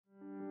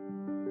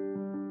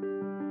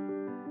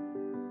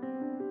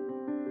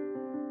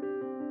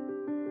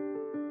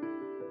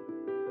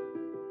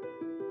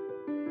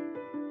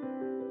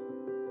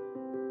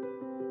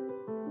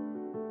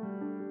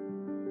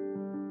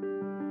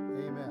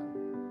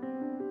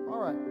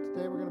right,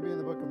 today we're going to be in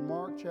the book of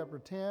Mark, chapter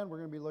 10. We're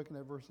going to be looking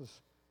at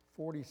verses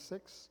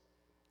 46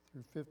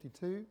 through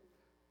 52.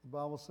 The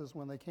Bible says,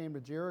 when they came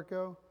to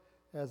Jericho,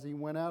 as he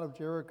went out of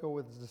Jericho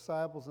with his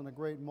disciples and a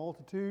great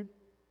multitude,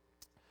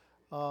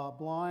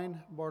 blind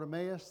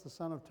Bartimaeus, the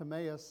son of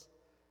Timaeus,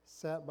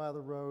 sat by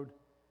the road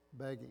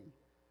begging.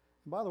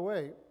 And by the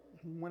way,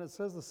 when it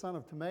says the son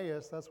of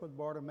Timaeus, that's what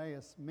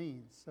Bartimaeus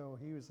means. So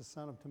he was the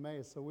son of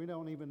Timaeus, so we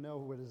don't even know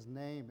what his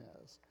name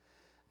is.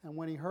 And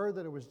when he heard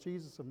that it was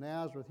Jesus of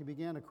Nazareth, he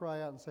began to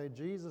cry out and say,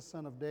 Jesus,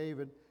 son of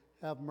David,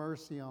 have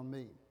mercy on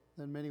me.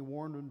 Then many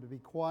warned him to be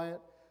quiet,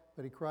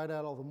 but he cried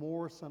out all the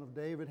more, Son of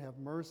David, have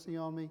mercy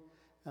on me.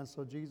 And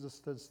so Jesus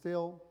stood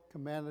still,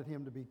 commanded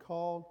him to be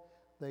called.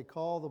 They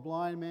called the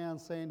blind man,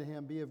 saying to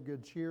him, be of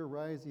good cheer,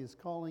 rise, he is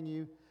calling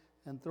you.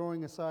 And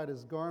throwing aside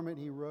his garment,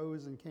 he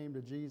rose and came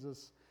to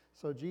Jesus.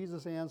 So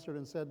Jesus answered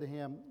and said to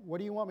him, what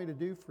do you want me to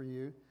do for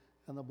you?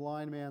 And the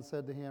blind man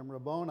said to him,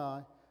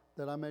 Rabboni,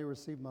 that I may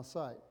receive my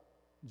sight.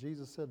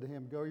 Jesus said to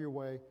him, go your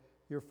way,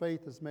 your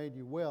faith has made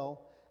you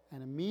well.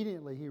 And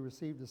immediately he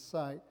received his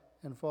sight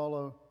and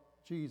followed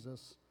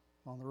Jesus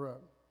on the road.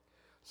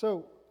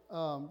 So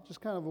just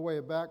kind of a way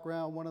of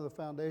background, one of the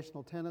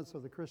foundational tenets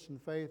of the Christian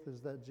faith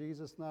is that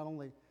Jesus not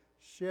only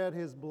shed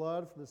his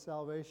blood for the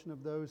salvation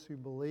of those who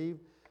believe,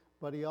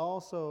 but he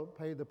also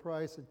paid the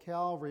price at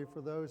Calvary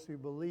for those who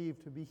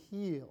believe to be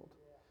healed.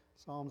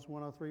 Psalms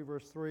 103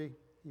 verse 3,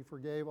 he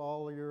forgave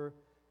all your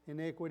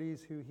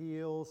iniquities, who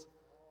heals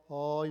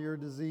all your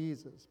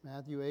diseases.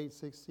 Matthew 8,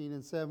 16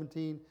 and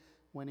 17,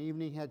 when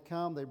evening had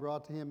come, they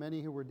brought to him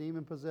many who were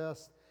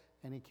demon-possessed,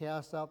 and he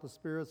cast out the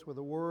spirits with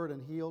a word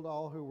and healed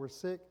all who were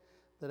sick,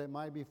 that it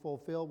might be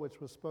fulfilled, which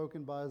was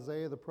spoken by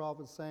Isaiah the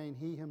prophet, saying,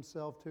 he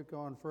himself took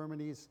our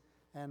infirmities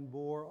and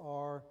bore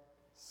our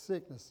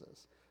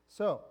sicknesses.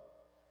 So,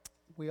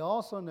 we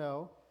also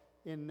know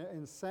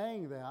in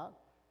saying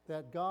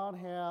that God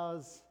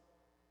has,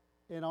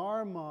 in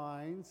our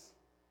minds,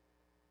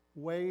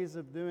 ways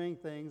of doing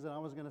things, and I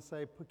was going to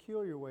say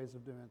peculiar ways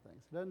of doing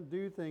things. He doesn't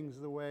do things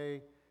the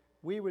way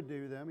we would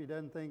do them. He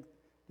doesn't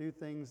do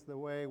things the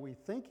way we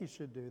think he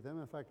should do them.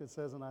 In fact, it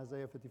says in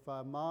Isaiah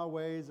 55, my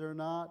ways are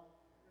not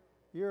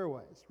your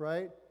ways,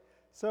 right?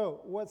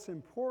 So what's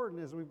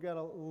important is we've got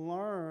to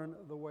learn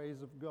the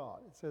ways of God.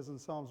 It says in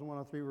Psalms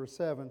 103, verse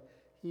 7,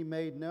 he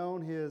made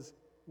known his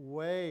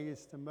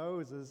ways to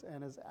Moses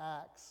and his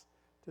acts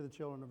to the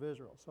children of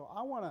Israel. So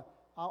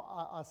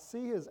I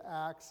see his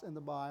acts in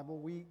the Bible.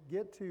 We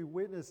get to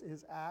witness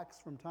his acts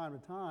from time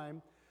to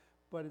time,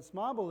 but it's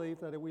my belief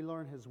that if we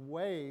learn his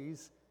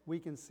ways, we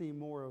can see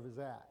more of his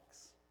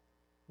acts,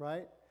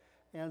 right?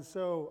 And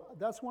so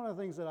that's one of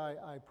the things that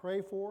I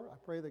pray for. I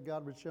pray that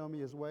God would show me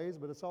his ways,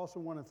 but it's also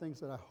one of the things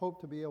that I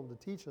hope to be able to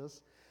teach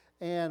us.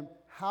 And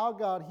how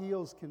God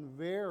heals can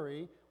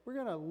vary. We're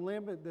going to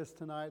limit this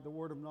tonight, the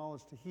word of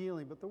knowledge, to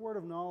healing, but the word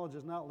of knowledge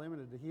is not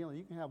limited to healing.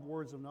 You can have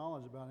words of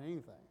knowledge about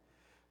anything.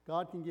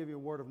 God can give you a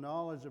word of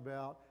knowledge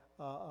about,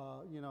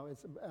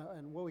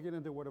 and we'll get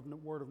into what a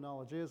word of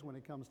knowledge is when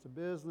it comes to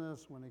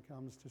business, when it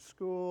comes to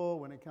school,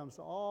 when it comes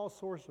to all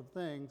sorts of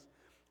things.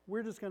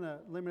 We're just going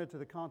to limit it to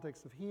the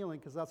context of healing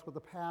because that's what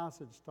the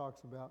passage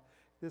talks about.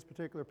 This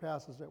particular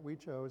passage that we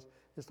chose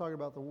is talking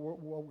about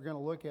what we're going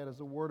to look at as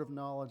the word of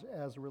knowledge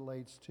as it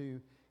relates to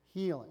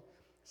healing.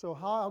 So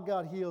how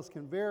God heals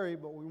can vary,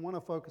 but what we want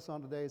to focus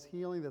on today is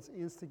healing that's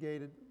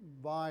instigated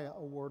via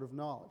a word of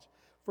knowledge.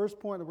 First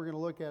point that we're going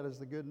to look at is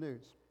the good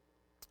news.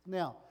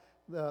 Now,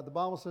 the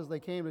Bible says they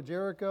came to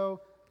Jericho,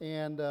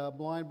 and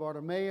blind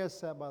Bartimaeus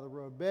sat by the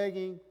road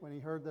begging. When he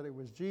heard that it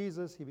was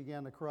Jesus, he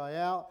began to cry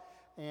out,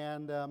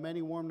 and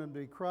many warned him to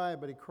be quiet,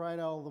 but he cried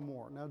out all the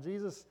more. Now,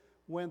 Jesus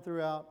went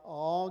throughout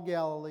all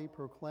Galilee,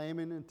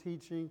 proclaiming and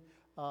teaching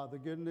the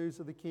good news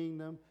of the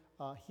kingdom,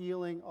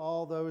 healing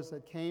all those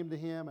that came to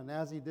him, and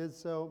as he did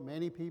so,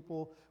 many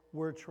people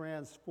were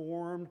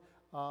transformed,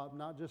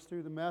 not just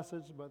through the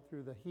message, but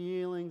through the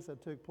healings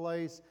that took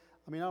place.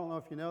 I mean, I don't know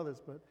if you know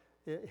this, but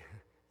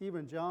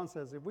even John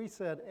says if we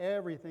said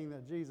everything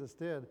that Jesus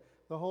did,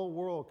 the whole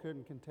world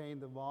couldn't contain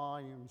the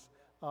volumes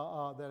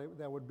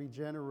that would be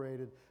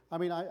generated. I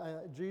mean,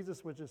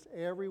 Jesus was just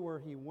everywhere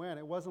he went.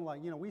 It wasn't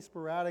like, we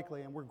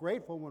sporadically, and we're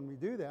grateful when we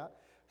do that,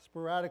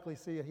 sporadically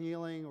see a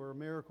healing or a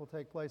miracle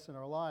take place in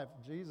our life.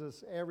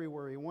 Jesus,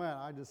 everywhere he went,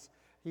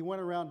 he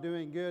went around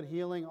doing good,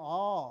 healing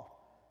all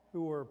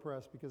who were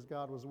oppressed because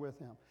God was with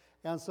him.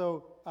 And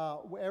so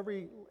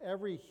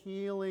every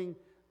healing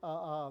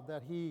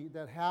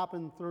that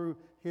happened through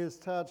his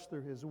touch,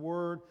 through his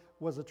word,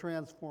 was a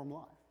transformed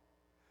life.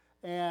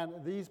 And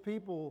these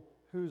people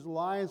whose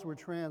lives were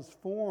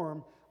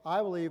transformed, I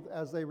believe,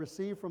 as they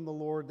received from the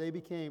Lord, they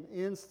became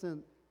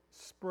instant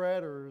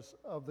spreaders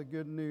of the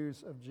good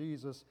news of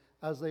Jesus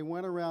as they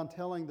went around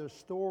telling their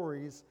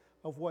stories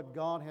of what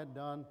God had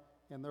done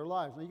in their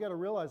lives. Now, you got to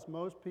realize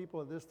most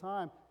people at this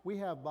time, we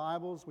have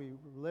Bibles, we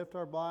lift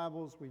our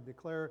Bibles, we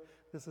declare,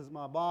 this is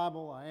my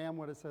Bible, I am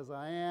what it says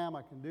I am,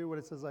 I can do what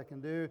it says I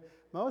can do.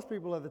 Most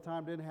people at the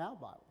time didn't have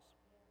Bibles.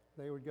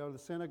 They would go to the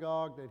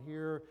synagogue, they'd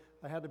hear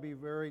They had to be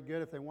very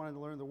good. If they wanted to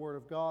learn the Word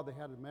of God, they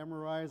had to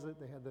memorize it.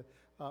 They had to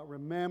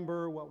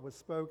remember what was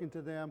spoken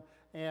to them.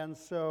 And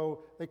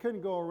so they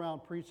couldn't go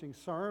around preaching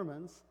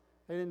sermons.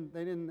 They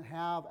didn't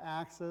have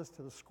access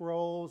to the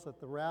scrolls that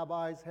the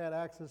rabbis had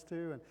access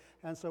to.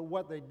 And so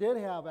what they did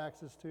have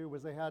access to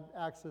was they had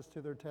access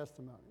to their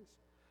testimonies.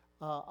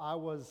 I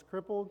was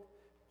crippled.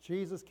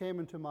 Jesus came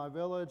into my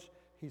village.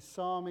 He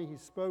saw me. He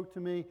spoke to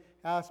me,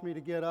 asked me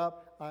to get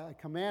up,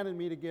 commanded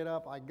me to get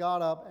up. I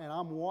got up, and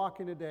I'm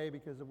walking today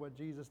because of what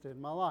Jesus did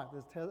in my life.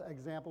 This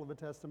example of a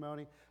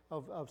testimony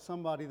of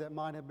somebody that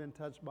might have been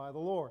touched by the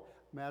Lord.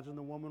 Imagine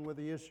the woman with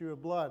the issue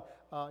of blood.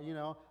 I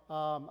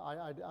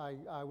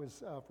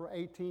was for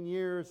 18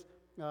 years.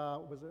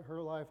 Was it her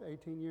life?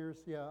 18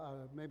 years? Yeah,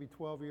 maybe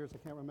 12 years. I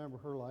can't remember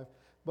her life.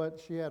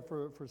 But she had,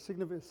 for a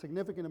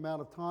significant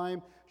amount of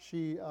time,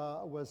 she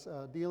was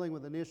dealing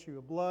with an issue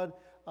of blood,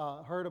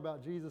 heard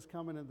about Jesus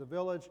coming into the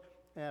village,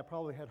 and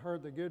probably had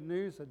heard the good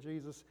news that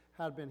Jesus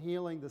had been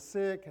healing the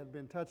sick, had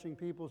been touching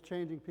people,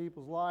 changing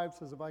people's lives,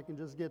 says, if I can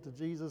just get to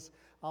Jesus,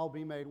 I'll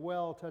be made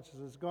well, touches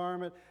his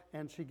garment,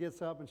 and she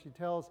gets up and she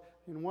tells,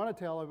 she didn't want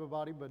to tell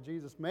everybody, but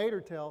Jesus made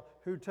her tell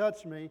who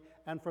touched me,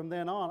 and from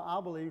then on,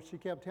 I believe she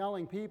kept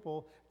telling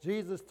people,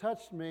 Jesus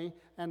touched me,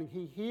 and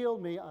he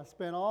healed me. I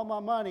spent all my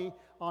money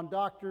on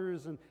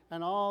doctors and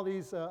all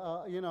these,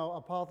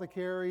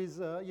 apothecaries,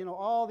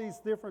 all these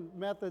different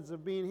methods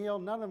of being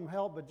healed. None of them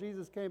helped, but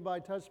Jesus came by,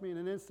 touched me in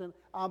an instant.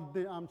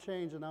 I'm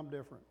changed and I'm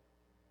different,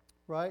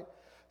 right?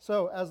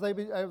 So as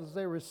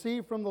they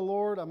receive from the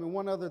Lord,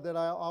 one other that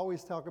I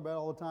always talk about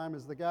all the time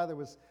is the guy that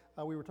was,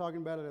 we were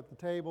talking about it at the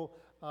table,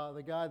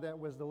 the guy that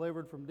was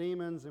delivered from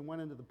demons and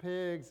went into the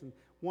pigs and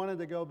wanted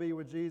to go be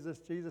with Jesus.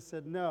 Jesus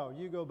said, no,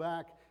 you go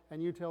back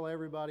and you tell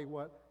everybody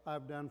what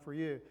I've done for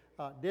you.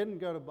 Didn't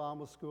go to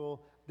Bible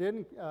school,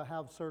 didn't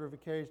have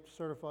certification,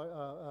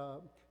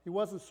 he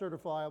wasn't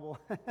certifiable.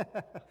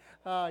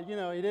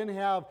 He didn't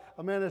have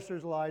a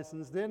minister's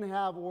license, didn't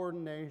have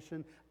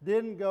ordination,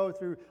 didn't go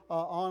through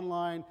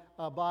online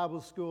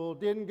Bible school,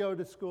 didn't go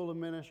to school of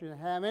ministry,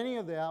 didn't have any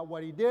of that.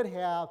 What he did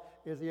have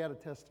is he had a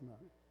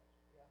testimony,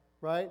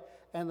 right?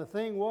 And the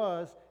thing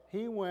was,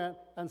 he went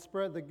and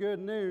spread the good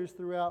news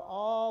throughout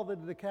all the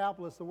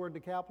Decapolis. The word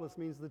Decapolis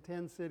means the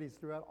 10 cities.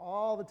 Throughout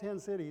all the 10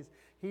 cities,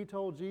 he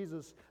told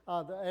Jesus,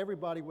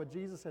 everybody, what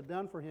Jesus had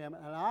done for him.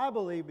 And I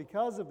believe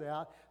because of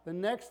that, the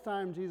next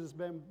time Jesus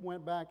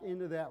went back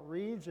into that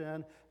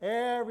region,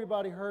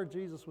 everybody heard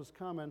Jesus was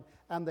coming,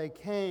 and they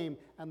came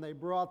and they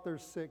brought their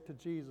sick to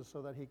Jesus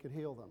so that he could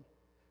heal them.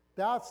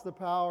 That's the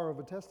power of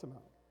a testimony.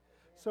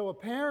 So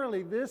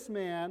apparently this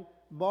man,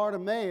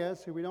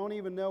 Bartimaeus, who we don't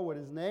even know what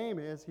his name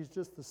is, he's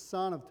just the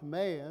son of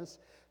Timaeus,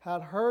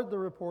 had heard the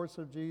reports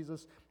of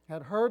Jesus,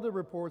 had heard the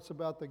reports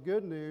about the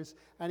good news,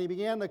 and he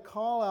began to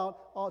call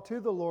out to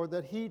the Lord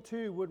that he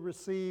too would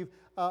receive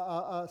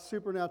a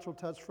supernatural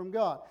touch from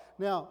God.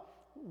 Now,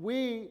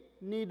 we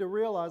need to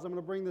realize, I'm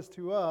going to bring this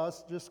to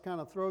us, just kind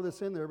of throw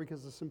this in there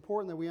because it's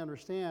important that we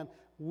understand,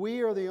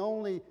 we are the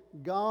only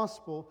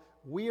gospel,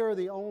 we are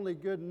the only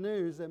good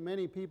news that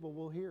many people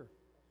will hear.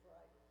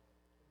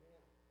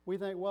 We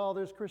think, well,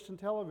 there's Christian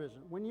television.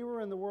 When you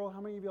were in the world,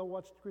 how many of y'all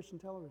watched Christian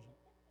television?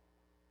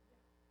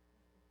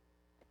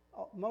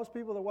 Most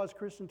people that watch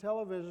Christian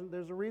television,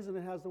 there's a reason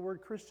it has the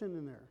word Christian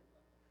in there.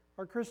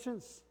 Are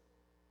Christians,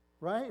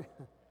 right?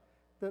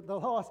 The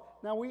lost.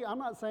 Now, I'm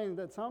not saying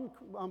that some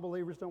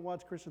unbelievers don't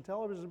watch Christian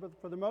television, but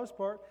for the most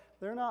part,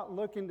 they're not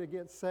looking to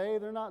get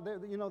saved. They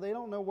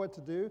don't know what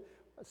to do.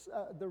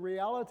 The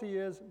reality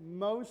is,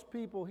 most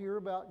people hear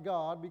about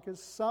God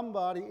because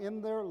somebody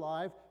in their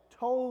life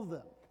told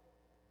them.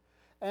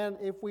 And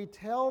if we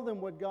tell them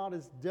what God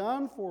has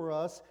done for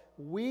us,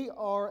 we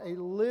are a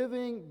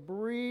living,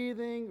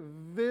 breathing,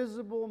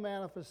 visible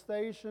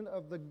manifestation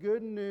of the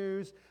good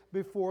news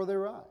before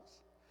their eyes.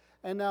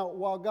 And now,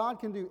 while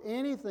God can do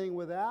anything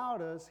without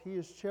us, He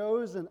has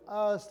chosen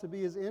us to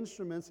be His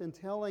instruments in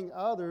telling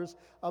others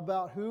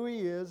about who He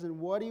is and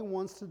what He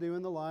wants to do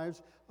in the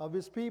lives of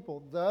His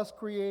people, thus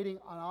creating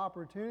an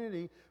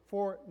opportunity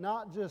for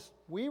not just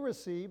we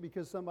receive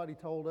because somebody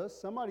told us,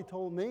 somebody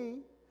told me,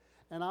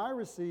 and I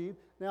received.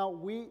 Now,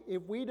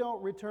 if we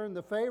don't return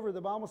the favor, the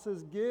Bible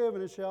says, give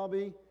and it shall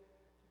be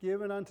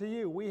given unto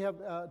you. We have,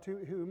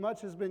 to whom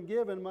much has been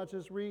given, much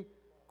is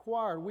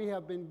required. We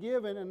have been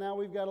given, and now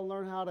we've got to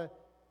learn how to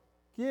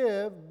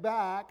give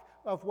back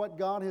of what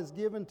God has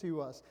given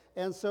to us.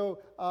 And so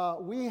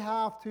we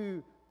have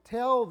to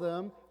tell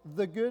them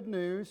the good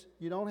news.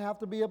 You don't have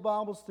to be a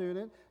Bible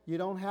student. You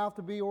don't have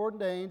to be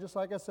ordained. Just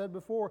like I said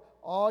before,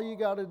 all you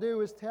got to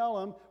do is tell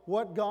them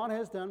what God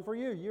has done for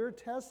you. Your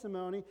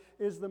testimony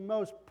is the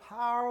most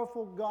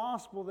powerful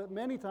gospel that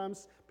many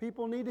times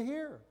people need to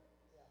hear.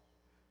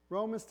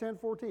 Romans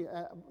 10:14.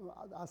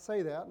 I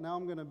say that. Now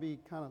I'm going to be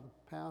kind of the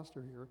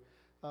pastor here.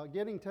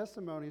 Getting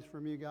testimonies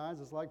from you guys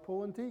is like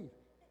pulling teeth.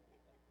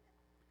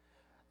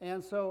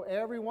 And so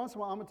every once in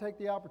a while, I'm going to take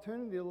the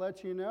opportunity to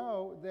let you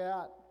know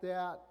that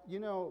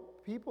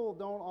people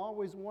don't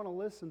always want to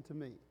listen to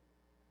me,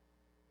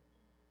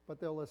 but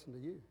they'll listen to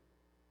you.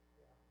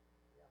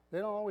 They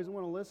don't always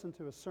want to listen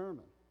to a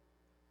sermon,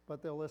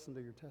 but they'll listen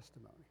to your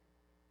testimony.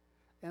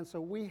 And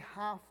so we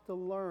have to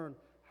learn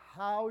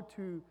how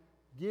to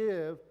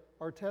give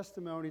our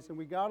testimonies, and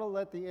we got to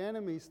let the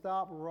enemy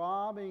stop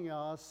robbing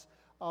us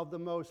of the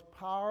most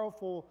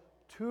powerful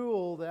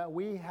tool that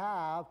we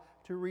have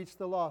to reach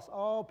the lost.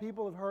 Oh,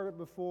 people have heard it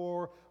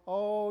before.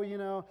 Oh,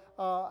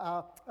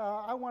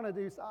 I want to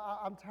do,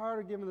 I'm tired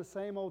of giving the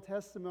same old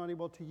testimony.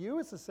 Well, to you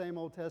it's the same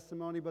old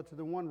testimony, but to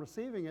the one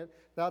receiving it,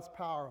 that's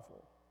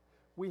powerful.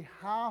 We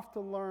have to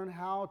learn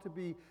how to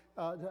be,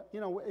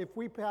 if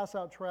we pass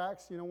out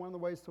tracts, one of the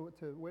ways to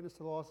witness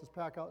to the lost is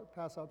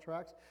pass out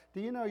tracts.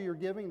 Do you know you're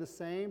giving the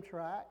same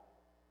tract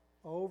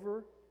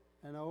over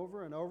and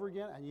over and over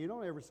again, and you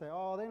don't ever say,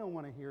 oh, they don't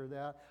want to hear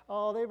that.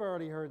 Oh, they've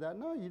already heard that.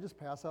 No, you just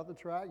pass out the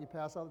tract, you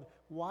pass out.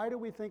 Why do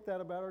we think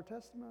that about our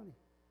testimony?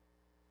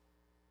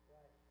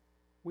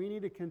 We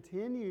need to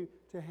continue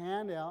to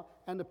hand out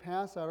and to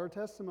pass out our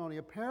testimony.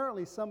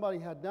 Apparently somebody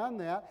had done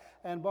that,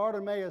 and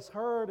Bartimaeus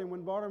heard, and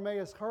when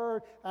Bartimaeus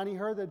heard, and he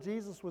heard that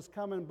Jesus was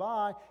coming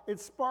by, it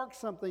sparked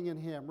something in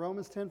him.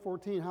 Romans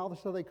 10:14, how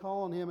shall they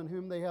call on him in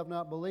whom they have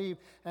not believed,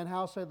 and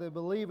how shall they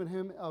believe in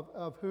him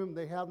of whom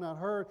they have not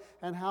heard,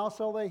 and how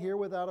shall they hear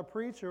without a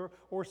preacher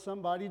or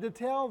somebody to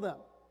tell them?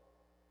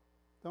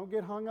 Don't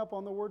get hung up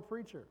on the word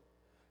preacher.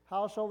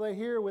 How shall they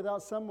hear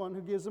without someone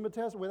who gives them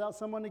without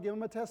someone to give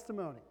them a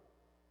testimony?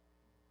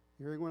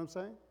 You hearing what I'm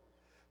saying?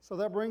 So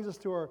that brings us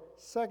to our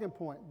second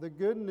point, the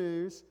good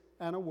news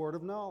and a word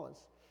of knowledge.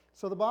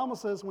 So the Bible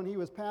says when he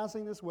was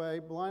passing this way,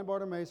 blind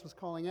Bartimaeus was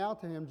calling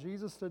out to him.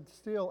 Jesus stood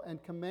still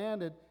and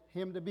commanded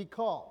him to be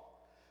called.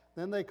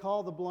 Then they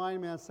called the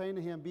blind man, saying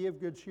to him, be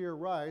of good cheer,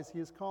 rise, he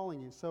is calling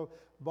you. So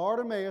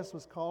Bartimaeus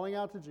was calling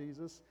out to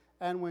Jesus,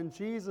 and when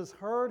Jesus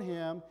heard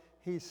him,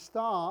 he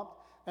stopped,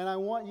 and I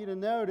want you to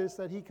notice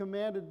that he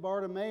commanded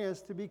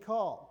Bartimaeus to be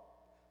called.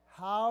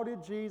 How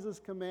did Jesus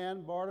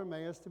command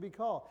Bartimaeus to be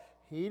called?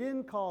 He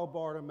didn't call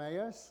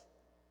Bartimaeus.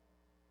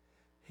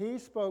 He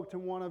spoke to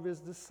one of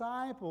his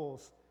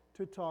disciples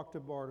to talk to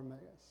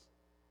Bartimaeus.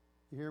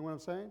 You hear what I'm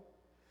saying?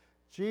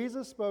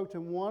 Jesus spoke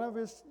to one of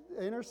his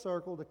inner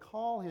circle to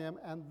call him,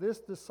 and this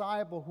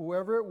disciple,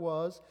 whoever it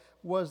was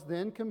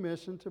then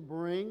commissioned to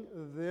bring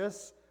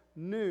this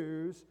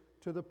news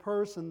to the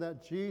person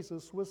that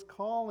Jesus was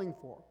calling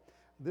for.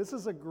 This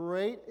is a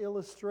great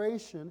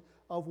illustration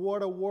of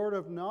what a word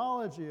of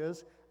knowledge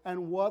is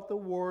and what the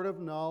word of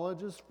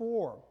knowledge is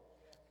for.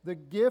 The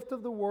gift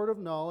of the word of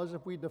knowledge,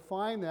 if we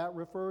define that,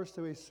 refers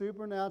to a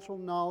supernatural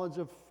knowledge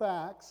of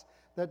facts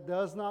that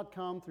does not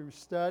come through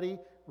study,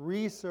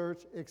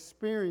 research,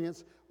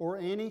 experience, or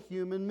any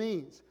human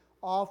means.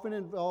 Often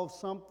involves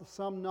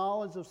some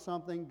knowledge of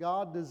something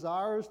God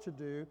desires to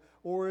do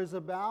or is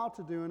about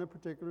to do in a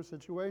particular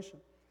situation.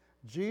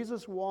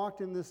 Jesus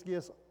walked in this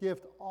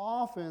gift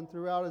often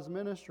throughout his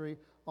ministry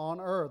on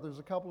earth. There's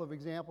a couple of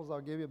examples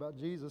I'll give you about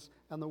Jesus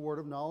and the word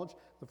of knowledge.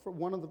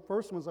 One of the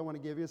first ones I want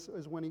to give you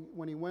is when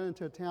he went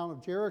into a town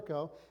of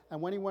Jericho.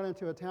 And when he went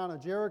into a town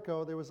of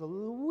Jericho, there was a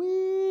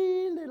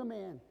wee little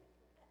man.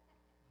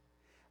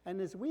 And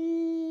this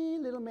wee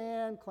little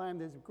man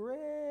climbed this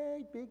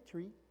great big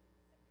tree.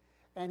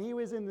 And he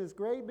was in this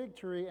great big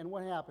tree, and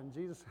what happened?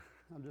 Jesus,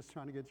 I'm just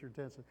trying to get your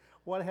attention.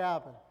 What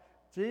happened?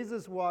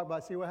 Jesus walked by.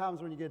 See what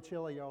happens when you get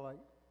chilly? Y'all like,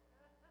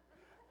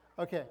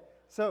 okay.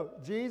 So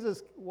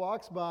Jesus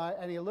walks by,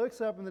 and he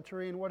looks up in the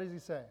tree, and what does he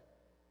say?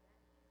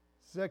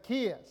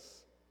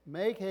 Zacchaeus,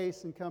 make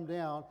haste and come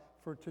down,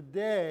 for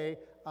today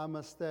I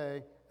must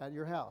stay at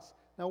your house.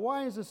 Now,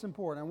 why is this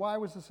important, and why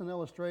was this an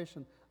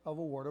illustration of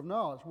a word of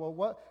knowledge?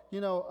 Well,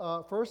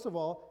 first of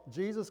all,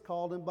 Jesus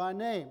called him by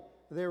name.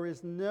 There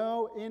is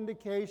no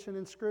indication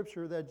in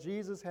Scripture that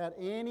Jesus had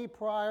any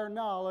prior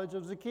knowledge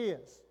of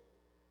Zacchaeus.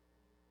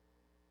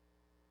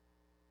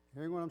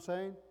 Hearing what I'm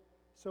saying?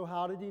 So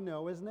how did he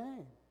know his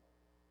name?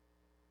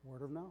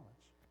 Word of knowledge.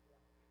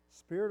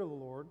 Spirit of the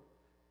Lord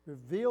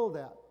revealed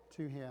that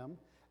to him,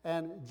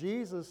 and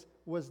Jesus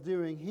was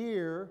doing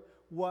here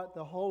what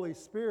the Holy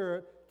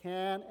Spirit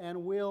can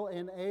and will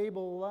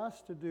enable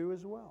us to do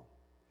as well.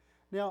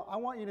 Now, I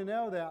want you to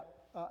know that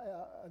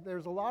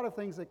there's a lot of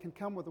things that can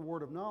come with the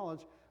word of knowledge,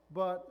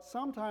 but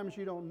sometimes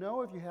you don't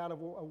know if you had a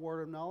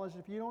word of knowledge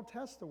if you don't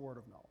test the word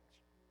of knowledge,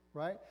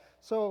 right?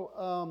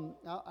 So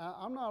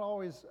I'm not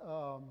always...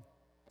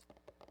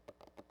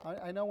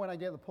 I know when I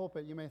get in the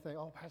pulpit, you may think,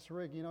 oh, Pastor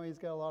Rick, he's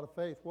got a lot of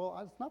faith.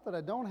 Well, it's not that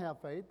I don't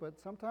have faith,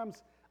 but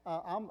sometimes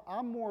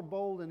I'm more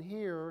bold in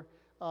here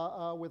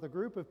with a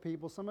group of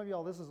people. Some of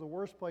y'all, this is the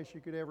worst place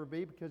you could ever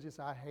be because you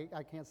say,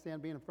 I can't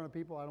stand being in front of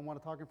people. I don't want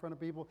to talk in front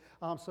of people.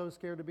 I'm so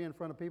scared to be in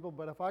front of people.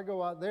 But if I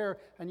go out there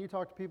and you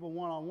talk to people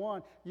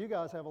one-on-one, you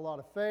guys have a lot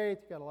of faith.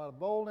 You got a lot of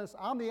boldness.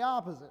 I'm the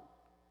opposite.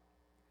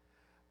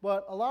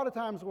 But a lot of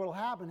times what will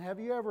happen, have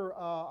you ever,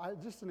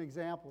 just an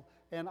example,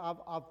 and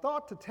I've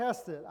thought to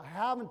test it. I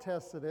haven't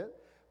tested it,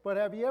 but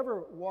have you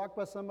ever walked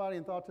by somebody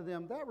and thought to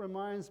them, that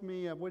reminds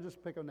me of, we'll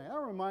just pick a name, that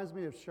reminds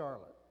me of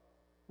Charlotte,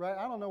 right?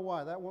 I don't know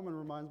why. That woman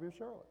reminds me of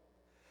Charlotte.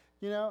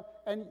 You know,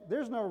 and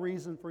there's no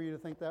reason for you to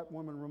think that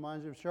woman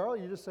reminds you of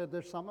Charlotte. You just said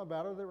there's something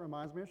about her that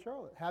reminds me of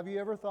Charlotte. Have you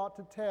ever thought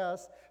to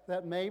test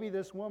that maybe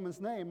this woman's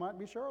name might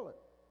be Charlotte?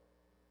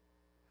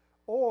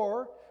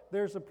 Or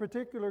there's a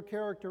particular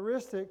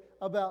characteristic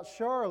about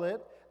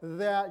Charlotte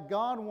that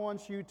God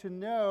wants you to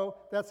know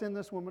that's in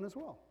this woman as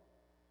well.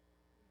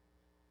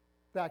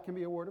 That can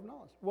be a word of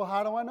knowledge. Well,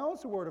 how do I know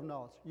it's a word of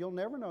knowledge? You'll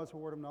never know it's a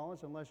word of knowledge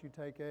unless you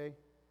take a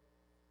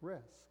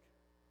risk.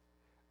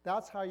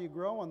 That's how you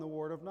grow on the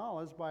word of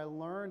knowledge, by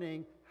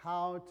learning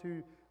how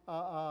to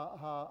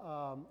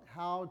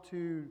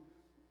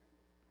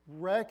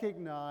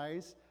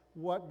recognize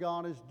what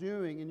God is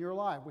doing in your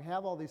life. We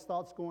have all these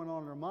thoughts going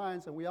on in our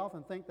minds, and we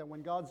often think that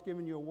when God's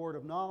given you a word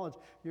of knowledge,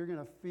 you're going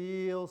to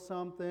feel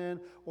something,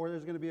 or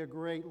there's going to be a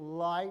great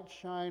light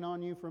shine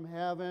on you from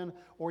heaven,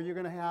 or you're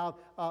going to have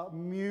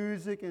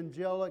music,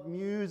 angelic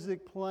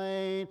music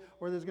playing,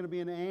 or there's going to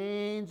be an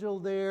angel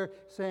there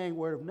saying,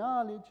 word of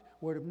knowledge,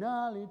 word of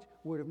knowledge,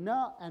 word of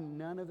knowledge, and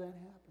none of that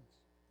happens.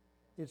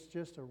 It's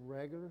just a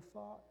regular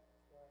thought.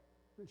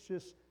 It's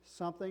just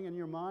something in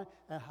your mind.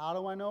 And how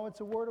do I know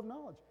it's a word of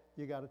knowledge?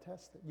 You got to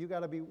test it. You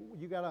got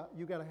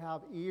to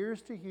have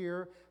ears to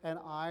hear and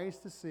eyes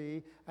to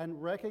see,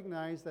 and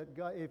recognize that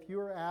God, if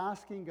you're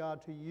asking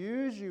God to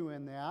use you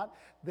in that,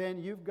 then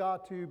you've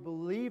got to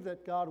believe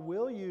that God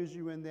will use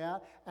you in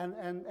that,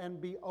 and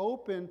be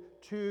open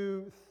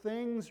to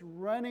things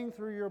running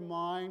through your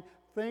mind,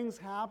 things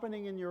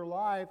happening in your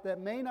life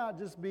that may not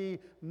just be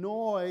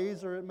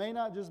noise, or it may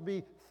not just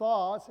be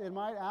thoughts. It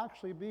might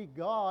actually be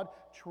God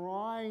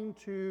trying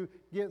to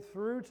get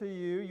through to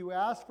you. You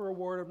ask for a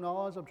word of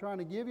knowledge. I'm trying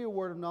to give you a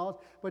word of knowledge,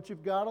 but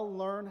you've got to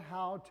learn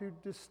how to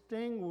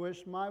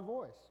distinguish my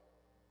voice.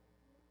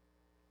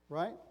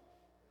 Right?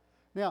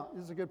 Now,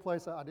 this is a good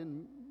place. I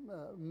didn't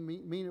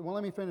mean it. Well,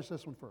 let me finish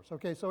this one first.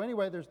 Okay, so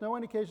anyway, there's no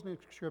indication in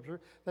Scripture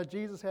that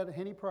Jesus had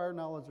any prior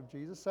knowledge of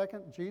Jesus.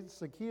 Second,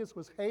 Zacchaeus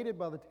was hated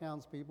by the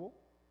townspeople.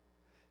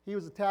 He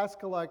was a tax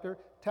collector.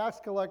 Tax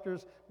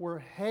collectors were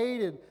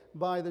hated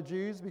by the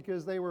Jews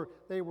because they were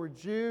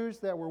Jews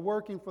that were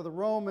working for the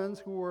Romans,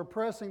 who were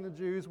oppressing the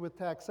Jews with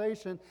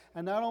taxation.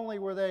 And not only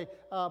were they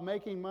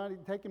taking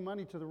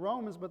money to the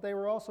Romans, but they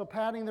were also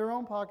padding their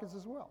own pockets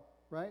as well.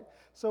 Right?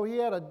 So he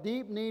had a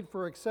deep need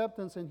for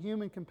acceptance and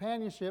human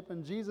companionship,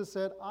 and Jesus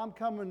said, I'm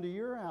coming to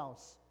your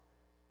house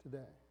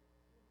today.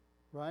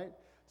 Right?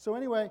 So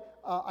anyway,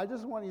 I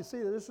just want you to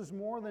see that this is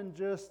more than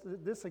just,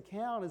 this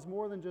account is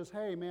more than just,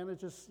 hey man,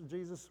 it's just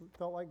Jesus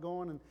felt like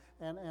going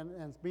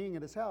and being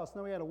at his house.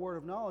 No, he had a word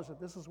of knowledge that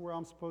this is where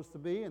I'm supposed to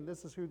be, and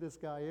this is who this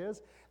guy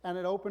is. And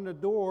it opened a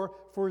door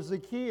for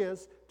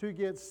Zacchaeus to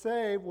get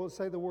saved. We'll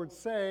say the word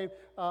saved,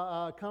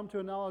 come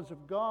to a knowledge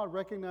of God,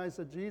 recognize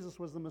that Jesus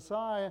was the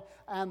Messiah,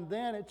 and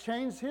then it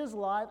changed his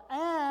life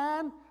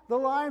and the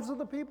lives of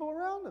the people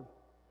around him.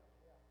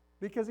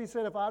 Because he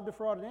said, if I've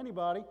defrauded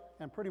anybody,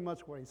 and pretty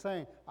much what he's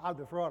saying, I've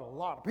defrauded a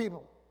lot of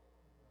people.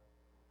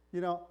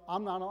 You know,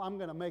 I'm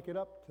going to make it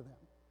up to them.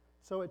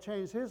 So it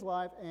changed his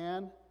life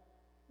and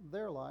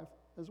their life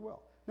as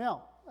well.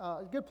 Now,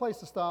 a good place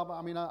to stop.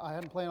 I mean, I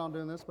hadn't planned on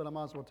doing this, but I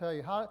might as well tell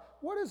you.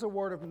 What is a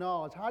word of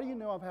knowledge? How do you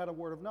know I've had a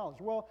word of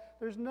knowledge? Well,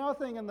 there's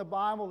nothing in the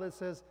Bible that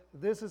says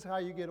this is how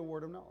you get a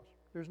word of knowledge.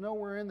 There's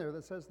nowhere in there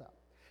that says that.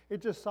 It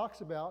just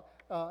talks about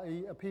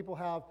people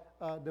have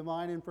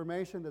divine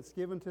information that's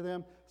given to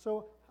them.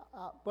 So,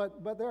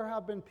 but there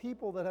have been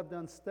people that have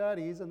done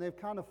studies, and they've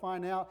kind of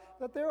find out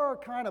that there are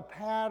kind of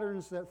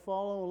patterns that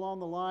follow along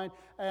the line,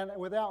 and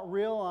without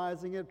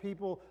realizing it,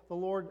 the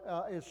Lord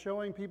is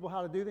showing people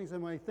how to do things.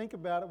 And when they think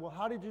about it, well,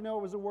 how did you know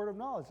it was a word of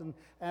knowledge?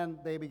 And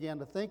they began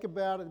to think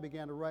about it, they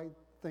began to write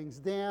things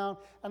down,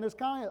 and there's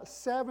kind of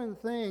 7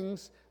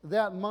 things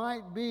that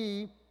might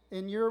be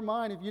in your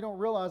mind, if you don't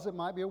realize it,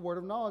 might be a word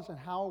of knowledge, and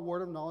how a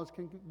word of knowledge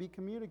can be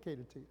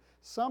communicated to you.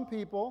 Some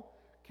people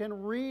can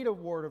read a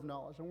word of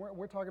knowledge, and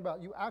we're talking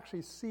about you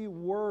actually see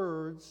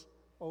words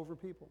over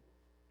people,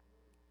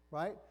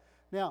 right?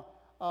 Now,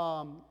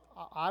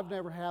 I've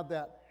never had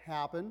that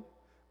happen,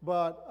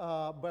 but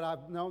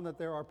I've known that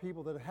there are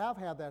people that have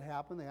had that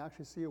happen. They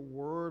actually see a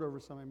word over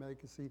somebody. Maybe they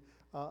can see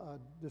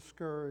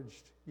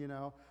discouraged, you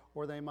know,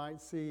 or they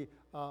might see,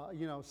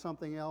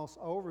 something else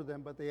over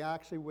them, but they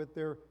actually, with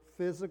their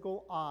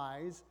physical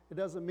eyes, it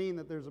doesn't mean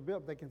that there's a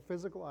bit, they can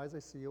physical eyes,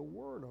 they see a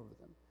word over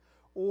them.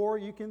 Or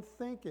you can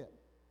think it,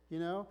 you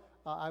know.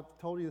 I've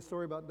told you the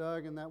story about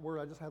Doug and that word.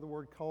 I just had the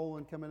word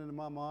colon coming into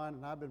my mind,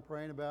 and I've been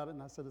praying about it,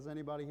 and I said, does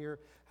anybody here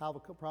have a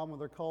problem with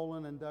their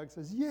colon? And Doug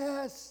says,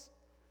 yes!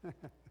 I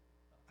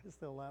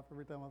still laugh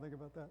every time I think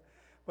about that.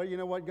 But you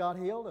know what? God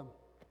healed him,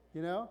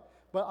 you know.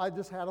 But I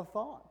just had a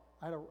thought.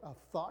 I had a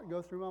thought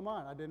go through my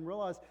mind. I didn't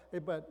realize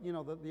it, but you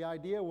know, the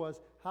idea was,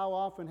 how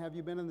often have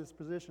you been in this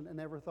position and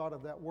never thought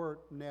of that word?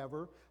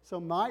 Never. So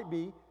might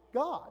be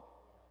God,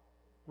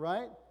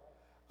 right?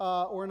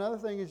 Or another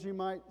thing is you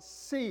might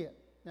see it.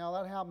 Now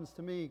that happens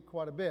to me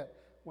quite a bit.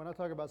 When I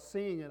talk about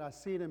seeing it, I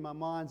see it in my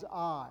mind's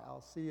eye.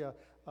 I'll see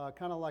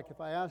kind of like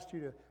if I asked you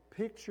to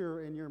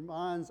picture in your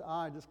mind's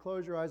eye, just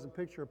close your eyes and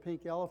picture a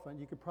pink elephant.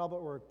 You could probably,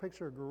 or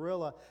picture a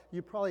gorilla.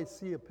 You probably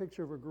see a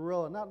picture of a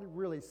gorilla, not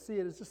really see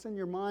it, it's just in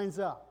your mind's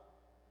eye.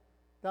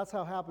 That's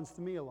how it happens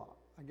to me a lot.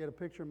 I get a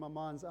picture in my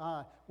mind's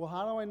eye. Well,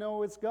 how do I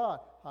know it's God?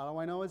 How do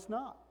I know it's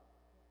not?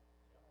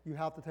 You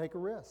have to take a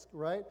risk,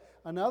 right?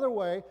 Another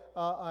way,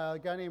 a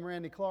guy named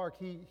Randy Clark,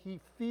 he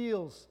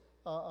feels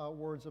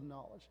words of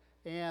knowledge.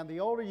 And the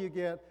older you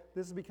get,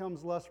 this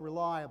becomes less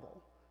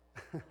reliable.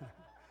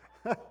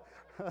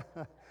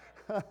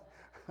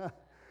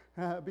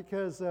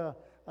 Because,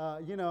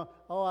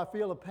 I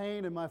feel a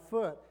pain in my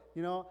foot.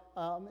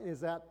 Is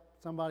that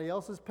somebody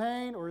else's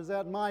pain or is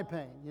that my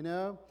pain,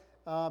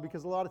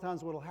 because a lot of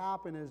times what will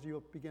happen is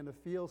you'll begin to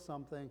feel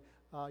something.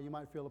 You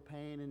might feel a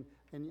pain,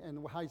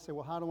 and how you say,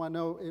 well, how do I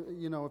know,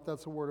 if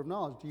that's a word of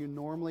knowledge? Do you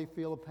normally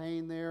feel a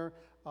pain there?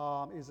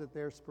 Is it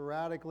there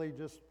sporadically,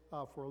 just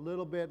for a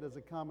little bit? Does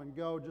it come and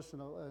go just in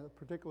a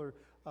particular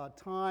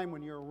time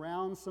when you're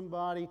around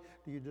somebody?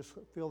 Do you just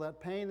feel that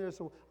pain there?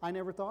 So I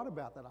never thought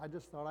about that. I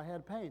just thought I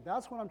had pain.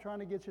 That's what I'm trying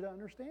to get you to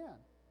understand.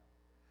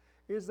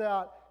 Is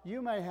that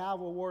you may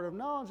have a word of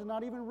knowledge and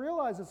not even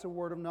realize it's a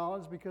word of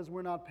knowledge because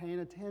we're not paying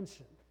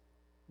attention,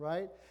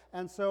 right?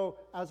 And so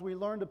as we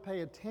learn to pay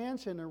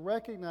attention and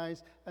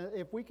recognize,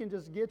 if we can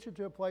just get you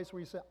to a place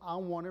where you say, I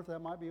wonder if that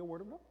might be a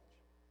word of knowledge.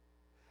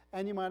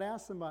 And you might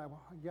ask somebody,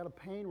 well, you got a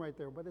pain right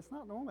there, but it's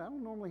not normal. I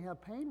don't normally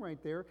have pain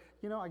right there.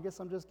 I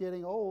guess I'm just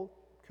getting old.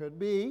 Could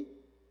be.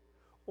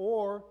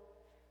 Or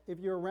if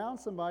you're around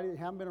somebody that you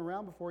haven't been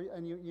around before,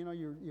 and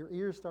your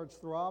ear starts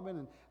throbbing,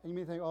 and you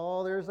may think,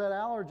 oh, there's that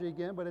allergy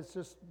again, but it's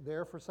just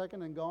there for a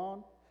second and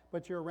gone.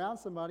 But you're around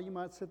somebody, you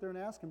might sit there and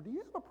ask them, do you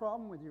have a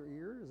problem with your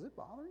ear? Is it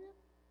bothering you?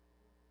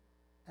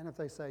 And if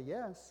they say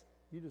yes,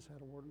 you just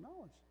had a word of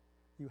knowledge.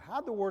 You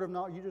had the word of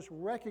knowledge, you just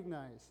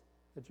recognized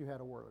that you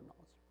had a word of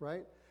knowledge,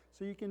 right?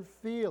 So you can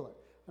feel it.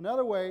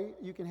 Another way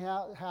you can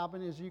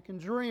happen is you can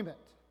dream it.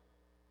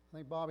 I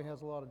think Bobby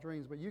has a lot of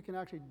dreams, but you can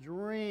actually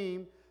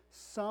dream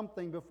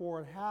something before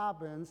it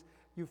happens.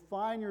 You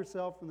find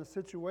yourself in the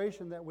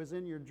situation that was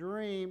in your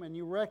dream, and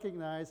you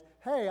recognize,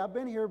 hey, I've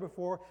been here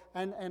before.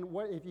 And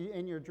what if you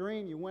in your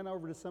dream you went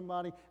over to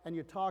somebody and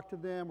you talked to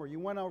them, or you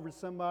went over to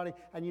somebody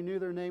and you knew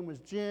their name was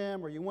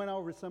Jim, or you went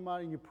over to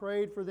somebody and you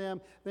prayed for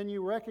them, then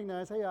you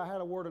recognize, hey, I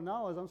had a word of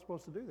knowledge. I'm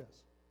supposed to do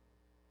this,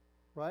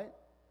 right?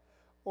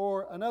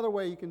 Or another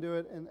way you can do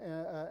it,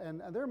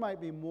 and there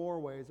might be more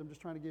ways, I'm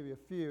just trying to give you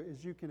a few,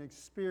 is you can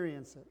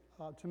experience it.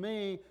 To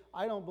me,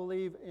 I don't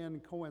believe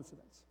in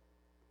coincidence.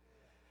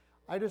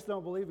 I just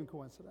don't believe in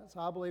coincidence.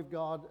 I believe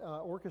God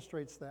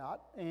orchestrates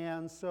that.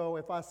 And so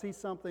if I see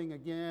something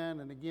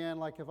again and again,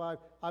 like if I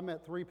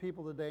met 3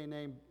 people today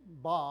named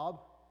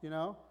Bob,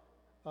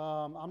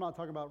 I'm not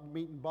talking about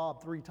meeting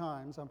Bob 3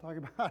 times. I'm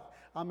talking about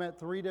I met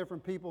 3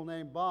 different people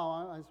named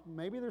Bob.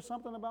 Maybe there's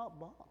something about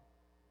Bob.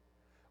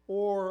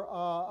 Or,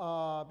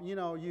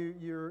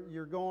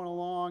 you're going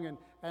along,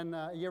 and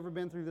you ever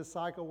been through this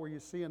cycle where you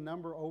see a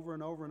number over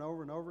and over and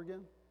over and over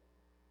again?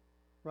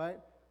 Right?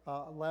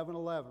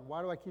 11:11.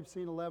 Why do I keep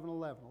seeing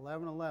 11:11?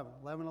 11:11.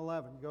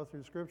 11:11. You go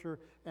through Scripture,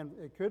 and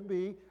it could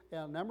be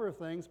a number of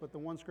things, but the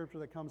one Scripture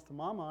that comes to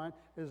my mind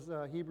is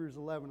Hebrews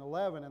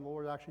 11:11, and the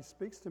Lord actually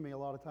speaks to me a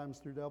lot of times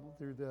through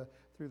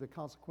the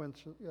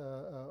consequential,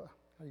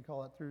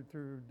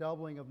 through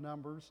doubling of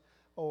numbers.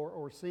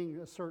 Or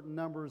seeing certain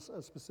numbers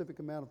a specific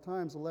amount of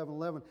times.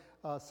 11:11.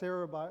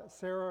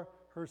 Sarah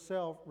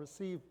herself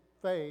received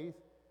faith.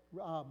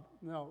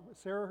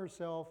 Sarah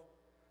herself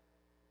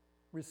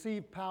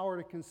received power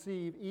to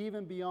conceive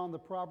even beyond the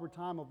proper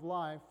time of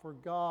life. For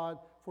God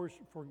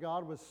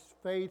was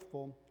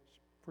faithful.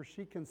 For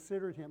she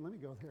considered him. Let me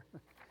go there.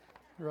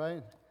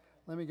 Right?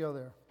 Let me go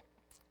there.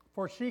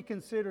 For she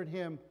considered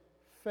him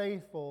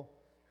faithful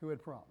who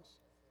had promised.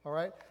 All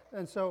right?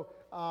 And so,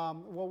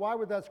 why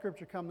would that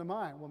scripture come to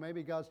mind? Well,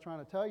 maybe God's trying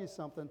to tell you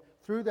something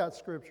through that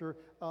scripture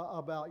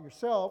about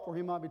yourself, or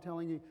he might be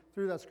telling you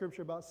through that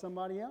scripture about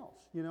somebody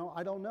else.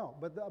 I don't know.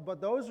 But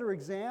those are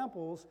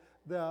examples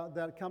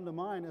that come to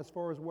mind as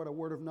far as what a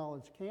word of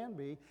knowledge can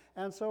be.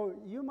 And so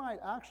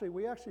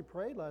we actually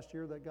prayed last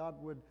year that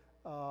God would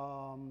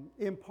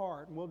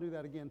impart, and we'll do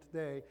that again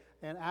today,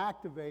 and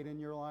activate in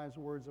your lives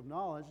words of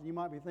knowledge. And you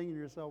might be thinking to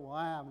yourself, well,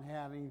 I haven't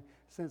had any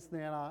since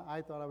then.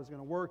 I thought I was going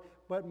to work.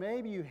 But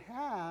maybe you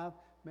have,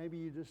 maybe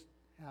you just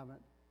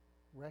haven't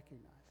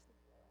recognized it.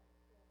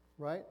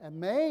 Right? And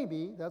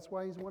maybe that's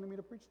why he's wanting me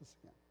to preach this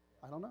again.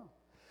 I don't know.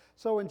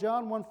 So in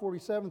John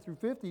 1:47 through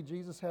 50,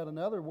 Jesus had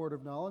another word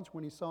of knowledge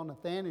when he saw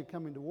Nathanael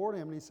coming toward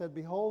him, and he said,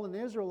 behold, an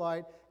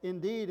Israelite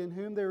indeed, in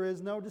whom there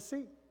is no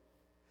deceit.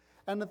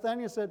 And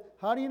Nathanael said,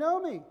 how do you know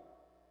me?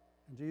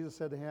 And Jesus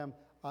said to him,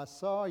 I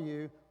saw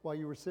you while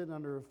you were sitting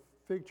under a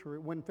fig tree.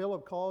 When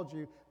Philip called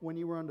you, when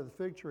you were under the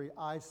fig tree,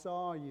 I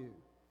saw you.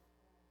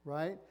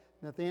 Right?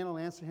 Nathanael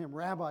answered him,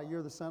 Rabbi,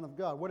 you're the Son of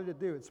God. What did it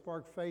do? It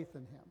sparked faith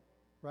in him.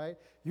 Right?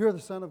 You're the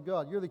Son of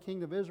God. You're the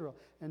King of Israel.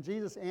 And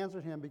Jesus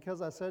answered him,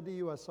 because I said to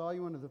you, I saw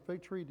you under the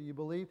fig tree. Do you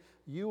believe?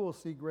 You will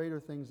see greater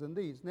things than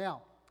these.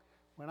 Now,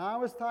 when I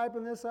was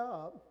typing this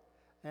up,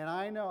 And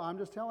I know, I'm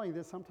just telling you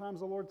this, sometimes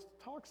the Lord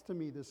talks to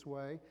me this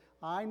way.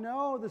 I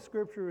know the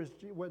scripture is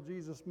what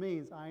Jesus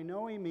means. I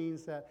know he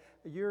means that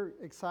you're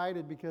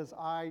excited because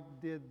I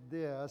did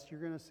this.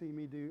 You're going to see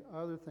me do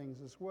other things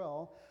as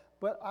well.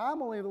 But I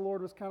believe the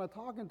Lord was kind of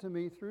talking to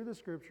me through the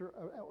scripture,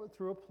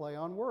 through a play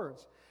on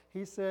words.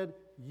 He said,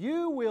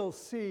 you will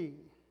see.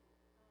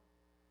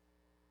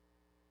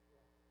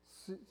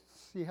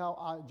 See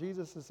how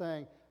Jesus is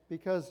saying,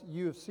 because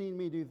you have seen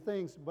me do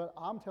things, but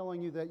I'm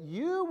telling you that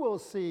you will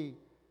see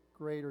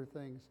greater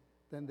things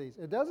than these.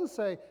 It doesn't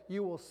say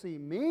you will see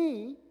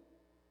me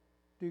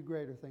do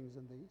greater things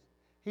than these.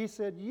 He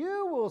said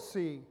you will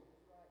see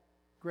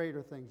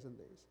greater things than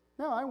these.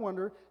 Now, I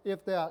wonder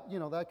if that,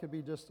 that could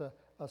be just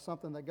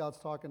something that God's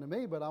talking to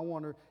me, but I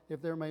wonder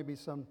if there may be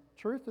some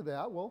truth to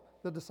that. Well,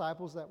 the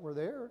disciples that were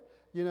there,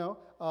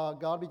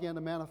 God began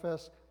to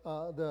manifest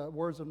the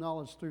words of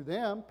knowledge through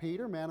them.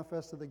 Peter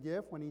manifested the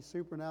gift when he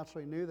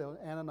supernaturally knew that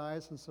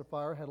Ananias and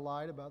Sapphira had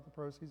lied about the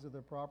proceeds of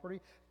their property.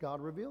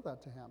 God revealed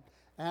that to him.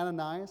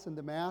 Ananias in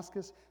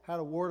Damascus had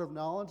a word of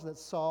knowledge that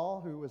Saul,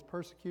 who was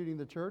persecuting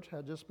the church,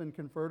 had just been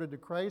converted to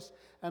Christ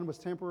and was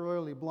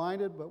temporarily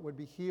blinded but would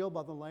be healed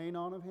by the laying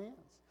on of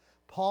hands.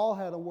 Paul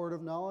had a word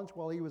of knowledge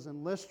while he was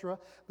in Lystra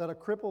that a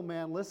crippled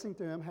man listening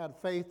to him had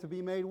faith to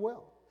be made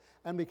well.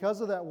 And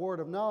because of that word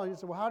of knowledge, he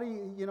said, well, how do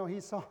you, he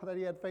saw that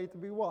he had faith to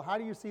be well. How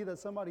do you see that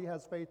somebody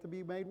has faith to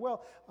be made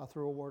well?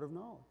 Through a word of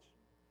knowledge.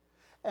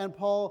 And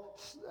Paul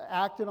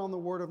acted on the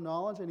word of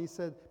knowledge, and he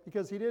said,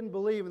 because he didn't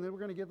believe, and then we're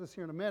going to get this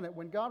here in a minute,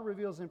 when God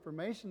reveals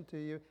information to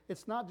you,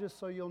 it's not just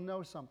so you'll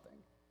know something.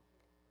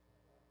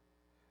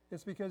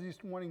 It's because he's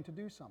wanting to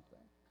do something.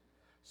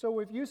 So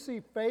if you see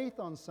faith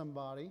on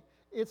somebody,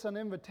 it's an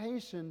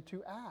invitation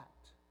to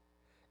act.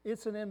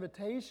 It's an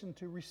invitation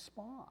to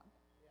respond.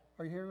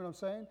 Are you hearing what I'm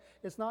saying?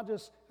 It's not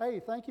just,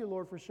 hey, thank you,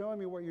 Lord, for showing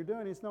me what you're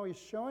doing. He's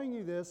showing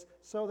you this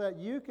so that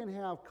you can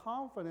have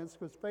confidence,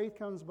 because faith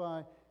comes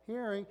by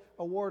hearing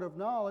a word of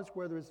knowledge,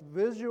 whether it's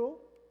visual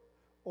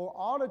or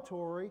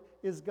auditory,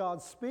 is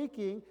God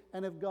speaking.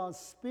 And if God's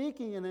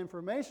speaking an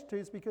information to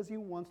you, it's because he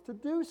wants to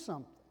do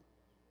something.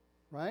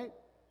 Right?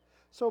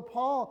 So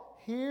Paul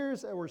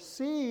hears or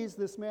sees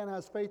this man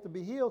has faith to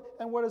be healed.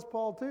 And what does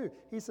Paul do?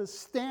 He says,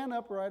 stand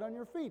upright on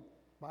your feet.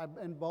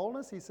 In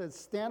boldness, he said,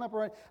 stand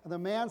upright. And the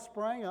man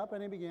sprang up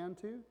and he began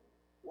to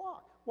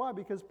walk. Why?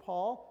 Because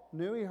Paul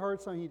knew he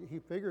heard something. He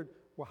figured,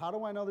 well, how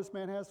do I know this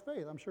man has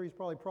faith? I'm sure he's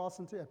probably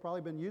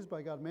probably been used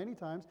by God many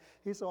times.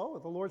 He said,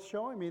 the Lord's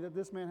showing me that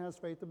this man has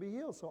faith to be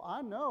healed. So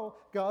I know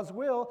God's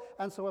will.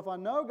 And so if I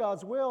know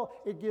God's will,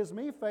 it gives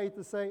me faith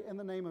to say, in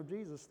the name of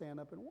Jesus, stand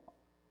up and walk.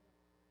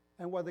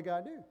 And what did the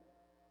guy do?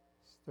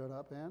 Stood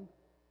up and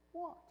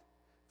walked.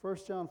 1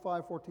 John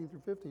 5:14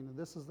 through 15. And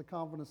this is the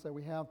confidence that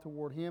we have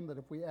toward him, that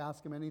if we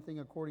ask him anything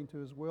according to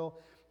his will,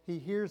 he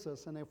hears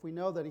us. And if we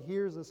know that he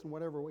hears us in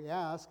whatever we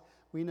ask,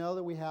 we know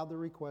that we have the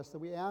request that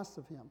we asked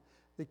of him.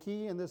 The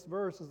key in this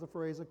verse is the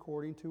phrase,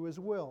 according to his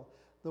will.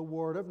 The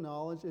word of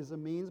knowledge is a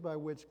means by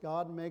which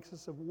God makes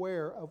us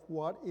aware of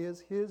what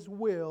is his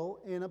will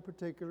in a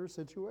particular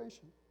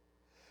situation.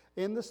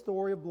 In the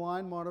story of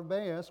blind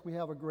Bartimaeus, we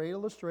have a great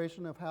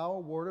illustration of how a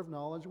word of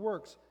knowledge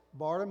works.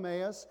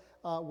 Bartimaeus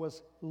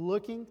was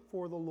looking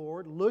for the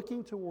Lord,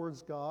 looking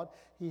towards God.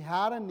 He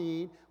had a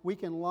need. We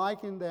can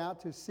liken that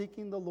to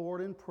seeking the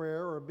Lord in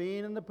prayer, or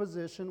being in the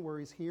position where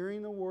he's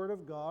hearing the word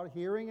of God,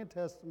 hearing a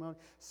testimony.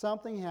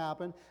 Something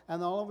happened,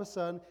 and all of a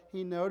sudden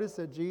he noticed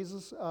that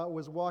Jesus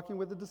was walking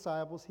with the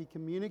disciples. He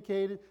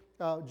communicated,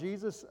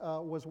 Jesus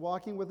was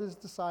walking with his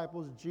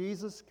disciples.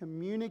 Jesus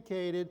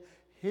communicated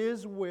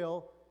his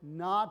will,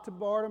 not to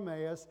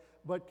Bartimaeus,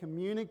 but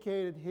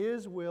communicated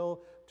his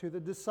will to the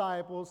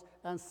disciples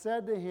and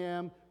said to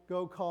him,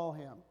 go call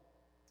him.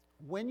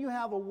 When you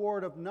have a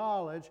word of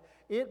knowledge,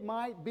 it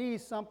might be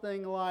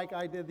something like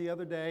I did the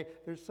other day.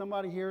 There's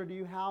somebody here, do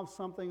you have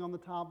something on the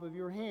top of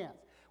your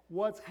hands?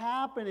 What's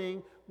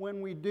happening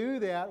when we do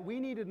that, we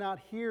need to not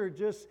hear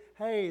just,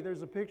 hey,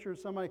 there's a picture of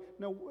somebody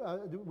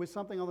with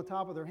something on the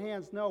top of their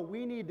hands. No,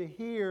 we need to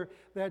hear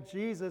that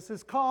Jesus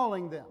is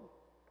calling them.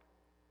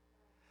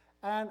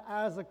 And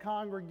as a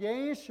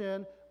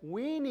congregation,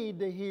 we need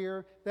to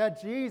hear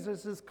that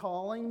Jesus is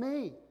calling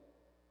me.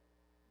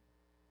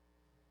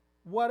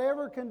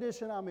 Whatever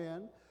condition I'm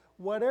in,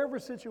 whatever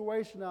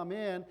situation I'm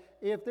in,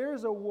 if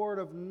there's a word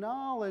of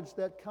knowledge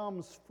that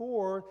comes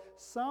forth,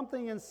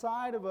 something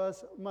inside of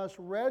us must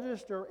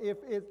register if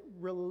it's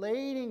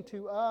relating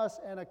to us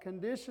and a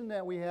condition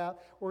that we have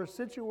or a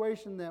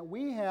situation that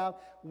we have.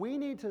 We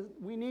need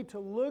to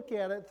look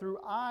at it through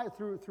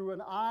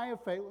an eye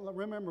of faith.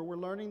 Remember, we're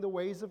learning the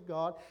ways of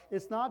God.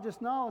 It's not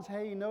just knowledge,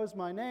 hey, he knows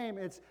my name.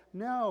 It's,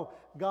 no,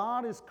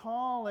 God is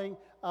calling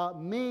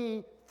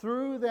me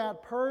through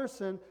that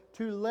person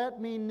to let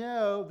me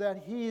know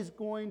that he's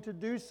going to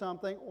do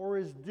something or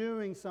is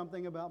doing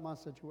something about my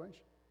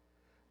situation.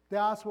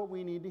 That's what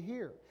we need to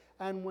hear.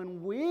 And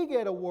when we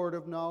get a word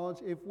of knowledge,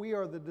 if we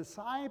are the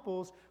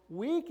disciples,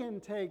 we can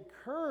take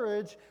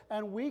courage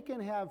and we can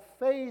have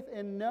faith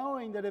in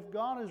knowing that if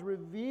God is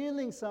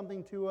revealing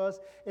something to us,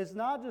 it's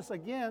not just,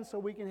 again, so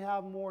we can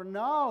have more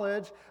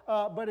knowledge,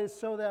 but it's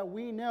so that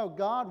we know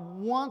God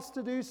wants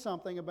to do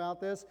something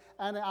about this,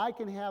 and I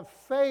can have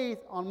faith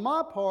on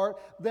my part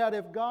that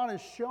if God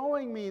is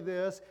showing me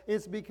this,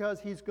 it's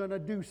because He's going to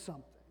do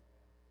something.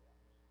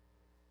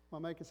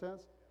 Am I making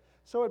sense?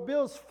 So it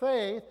builds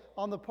faith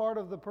on the part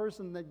of the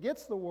person that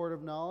gets the word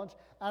of knowledge,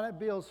 and it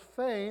builds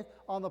faith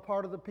on the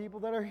part of the people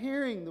that are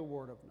hearing the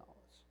word of knowledge.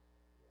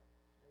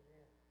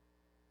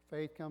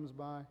 Faith comes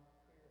by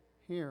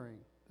hearing.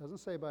 It doesn't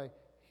say by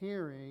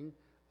hearing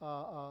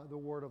the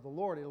word of the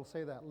Lord. It'll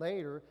say that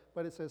later,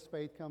 but it says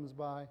faith comes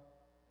by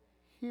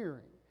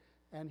hearing.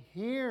 And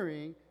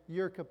hearing,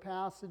 your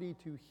capacity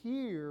to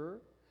hear,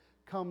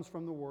 comes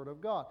from the Word of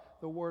God.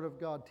 The Word of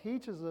God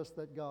teaches us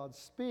that God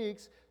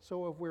speaks,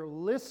 so if we're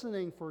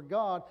listening for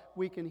God,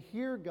 we can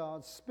hear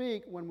God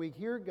speak. When we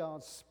hear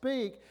God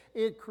speak,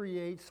 it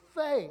creates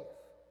faith.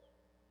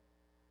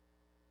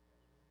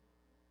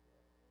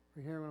 Are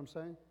you hearing what I'm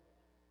saying?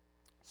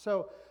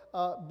 So,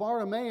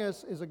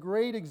 Bartimaeus is a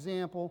great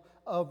example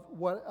of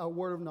what a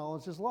word of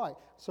knowledge is like.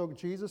 So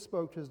Jesus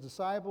spoke to his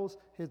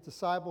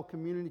disciple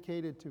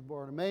communicated to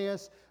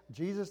Bartimaeus.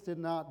 Jesus did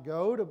not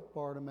go to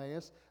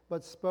Bartimaeus,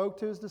 but spoke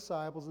to his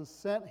disciples and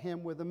sent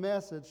him with a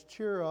message,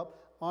 cheer up,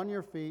 on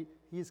your feet,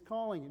 he's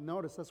calling you.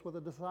 Notice that's what the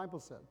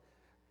disciples said.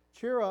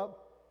 Cheer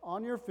up,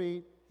 on your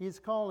feet, he's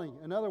calling you.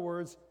 In other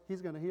words,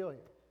 he's going to heal you.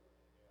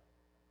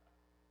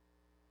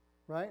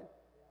 Right?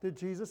 Did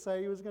Jesus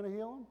say he was going to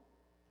heal him?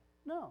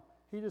 No.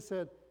 He just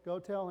said, go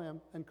tell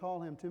him and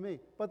call him to me.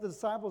 But the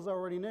disciples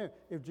already knew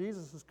if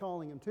Jesus is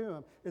calling him to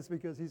him, it's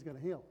because he's going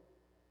to heal him.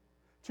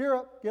 Cheer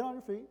up, get on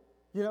your feet.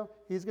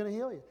 He's going to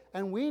heal you.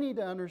 And we need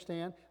to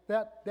understand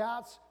that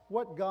that's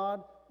what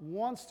God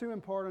wants to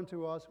impart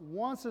unto us,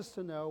 wants us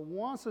to know,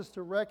 wants us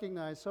to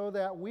recognize so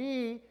that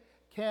we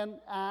can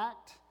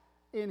act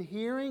in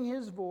hearing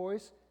his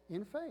voice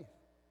in faith.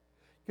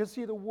 Because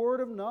see, the word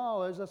of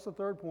knowledge, that's the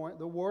third point,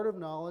 the word of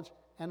knowledge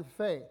and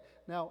faith.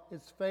 Now,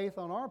 it's faith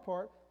on our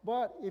part,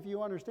 but if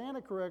you understand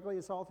it correctly,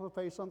 it's also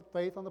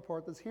faith on the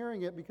part that's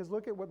hearing it, because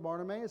look at what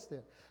Bartimaeus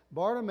did.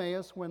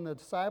 Bartimaeus, when the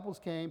disciples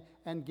came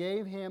and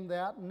gave him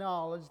that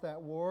knowledge,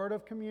 that word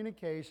of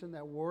communication,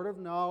 that word of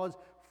knowledge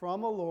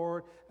from the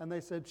Lord, and they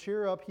said,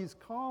 cheer up, he's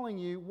calling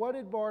you, what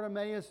did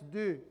Bartimaeus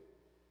do?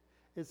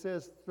 It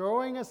says,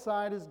 throwing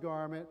aside his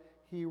garment,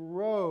 he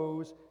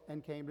rose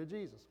and came to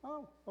Jesus.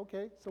 Oh,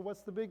 okay, so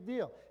what's the big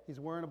deal? He's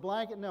wearing a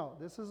blanket? No,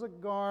 this is a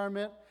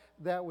garment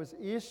that was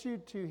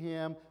issued to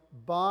him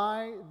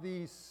by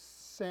the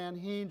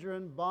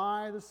Sanhedrin,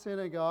 by the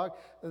synagogue,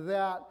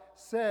 that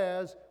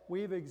says,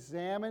 we've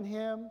examined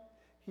him,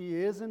 he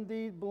is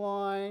indeed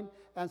blind,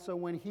 and so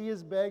when he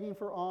is begging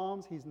for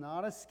alms, he's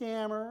not a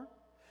scammer,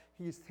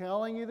 he's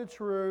telling you the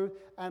truth,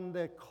 and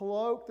the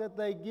cloak that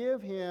they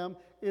give him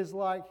is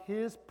like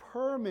his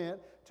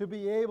permit to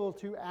be able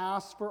to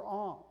ask for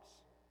alms.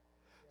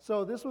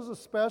 So this was a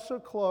special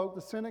cloak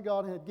the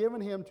synagogue had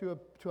given him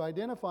to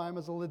identify him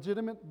as a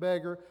legitimate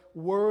beggar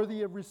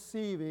worthy of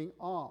receiving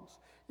alms.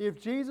 If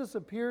Jesus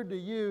appeared to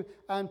you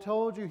and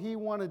told you he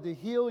wanted to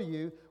heal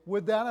you,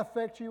 would that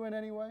affect you in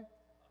any way?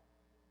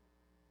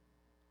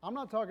 I'm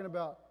not talking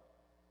about,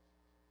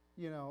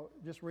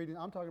 just reading.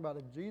 I'm talking about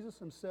if Jesus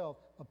himself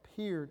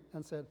appeared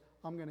and said,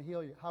 I'm going to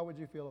heal you. How would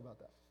you feel about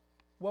that?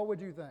 What would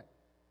you think?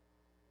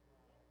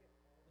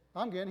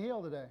 I'm getting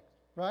healed today,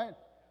 right?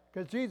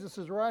 Because Jesus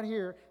is right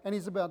here and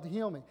he's about to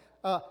heal me.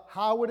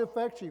 How would it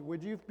affect you?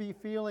 Would you be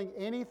feeling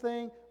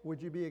anything?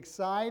 Would you be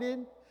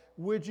excited?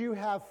 Would you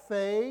have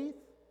faith?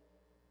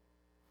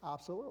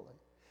 Absolutely.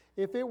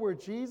 If it were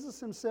Jesus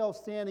himself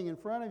standing in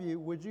front of you,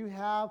 would you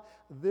have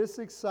this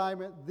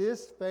excitement,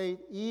 this faith,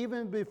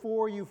 even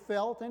before you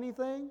felt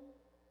anything?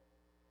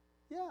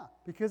 Yeah,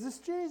 because it's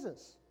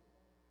Jesus,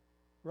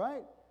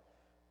 right?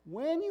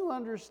 When you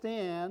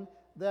understand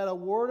that a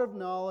word of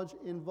knowledge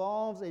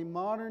involves a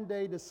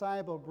modern-day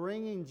disciple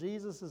bringing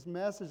Jesus'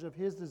 message of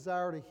his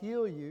desire to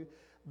heal you,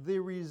 the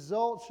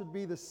result should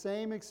be the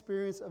same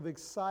experience of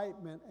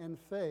excitement and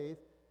faith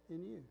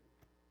in you.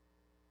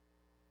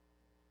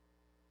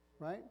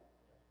 Right?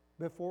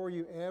 Before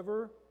you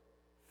ever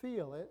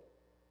feel it,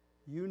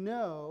 you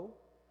know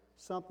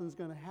something's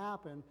going to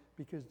happen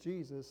because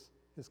Jesus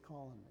is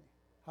calling me.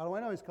 How do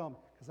I know he's calling me?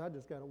 Because I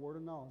just got a word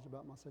of knowledge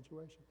about my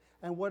situation.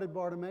 And what did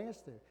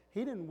Bartimaeus do? He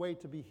didn't wait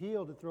to be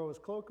healed to throw his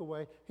cloak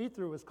away. He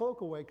threw his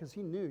cloak away because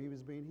he knew he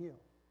was being healed.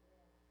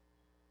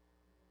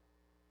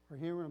 Are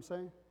you hearing what I'm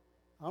saying?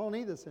 I don't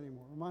need this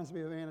anymore. Reminds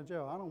me of Anna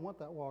Joe. I don't want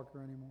that walker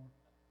anymore.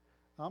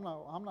 I'm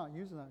not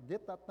using that.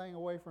 Get that thing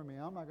away from me.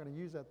 I'm not going to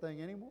use that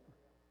thing anymore.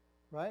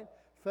 Right?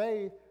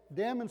 Faith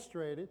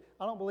demonstrated.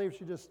 I don't believe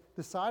she just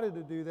decided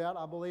to do that.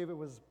 I believe it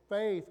was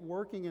faith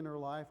working in her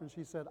life, and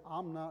she said,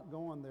 I'm not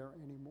going there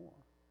anymore.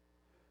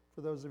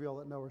 For those of y'all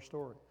that know her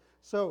story.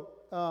 So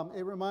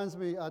it reminds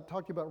me, I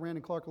talked to you about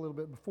Randy Clark a little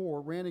bit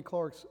before. Randy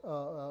Clark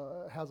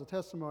has a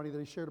testimony that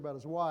he shared about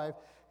his wife.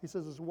 He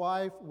says his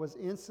wife was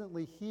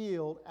instantly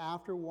healed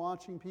after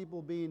watching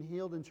people being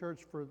healed in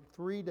church for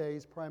 3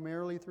 days,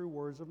 primarily through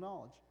words of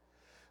knowledge.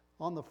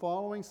 On the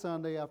following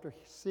Sunday, after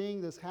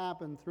seeing this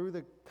happen through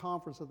the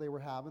conference that they were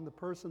having, the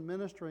person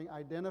ministering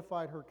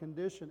identified her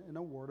condition in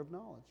a word of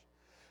knowledge.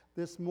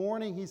 This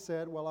morning, he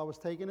said, while I was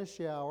taking a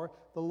shower,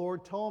 the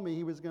Lord told me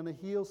He was going to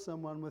heal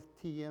someone with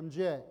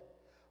TMJ.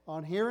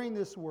 On hearing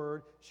this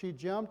word, she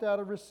jumped out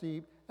of her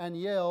seat and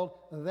yelled,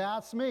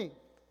 "That's me."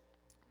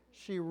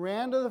 She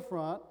ran to the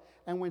front,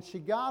 and when she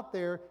got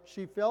there,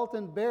 she felt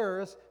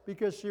embarrassed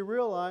because she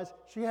realized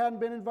she hadn't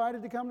been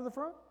invited to come to the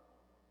front.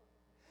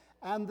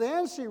 And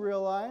then she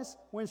realized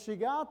when she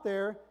got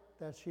there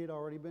that she had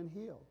already been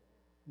healed.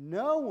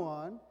 No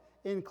one,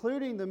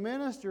 including the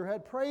minister,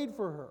 had prayed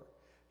for her.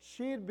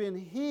 She had been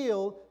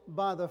healed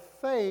by the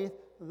faith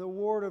the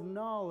word of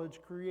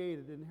knowledge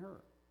created in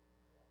her.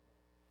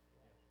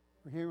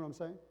 You hear what I'm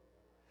saying?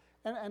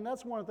 And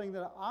that's one thing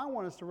that I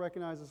want us to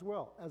recognize as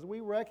well. As we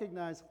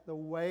recognize the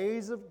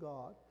ways of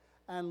God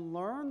and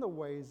learn the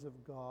ways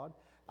of God,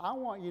 I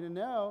want you to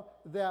know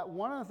that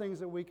one of the things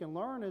that we can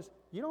learn is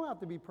you don't have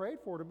to be prayed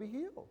for to be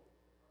healed.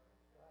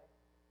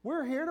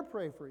 We're here to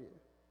pray for you.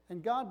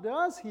 And God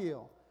does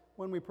heal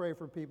when we pray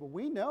for people.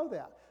 We know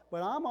that.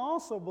 But I'm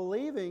also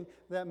believing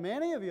that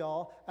many of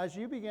y'all, as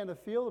you begin to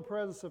feel the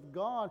presence of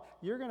God,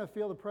 you're going to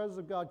feel the presence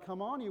of God come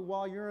on you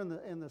while you're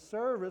in the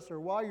service or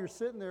while you're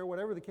sitting there,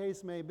 whatever the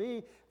case may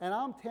be. And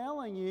I'm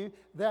telling you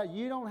that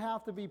you don't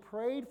have to be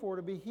prayed for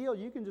to be healed.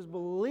 You can just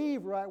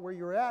believe right where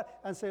you're at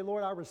and say,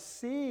 "Lord, I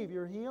receive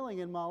your healing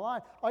in my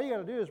life." All you got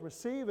to do is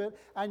receive it,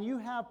 and you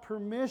have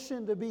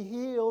permission to be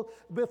healed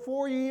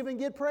before you even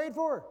get prayed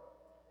for.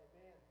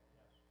 Amen.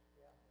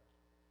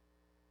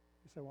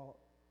 You say, "Well,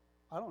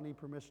 I don't need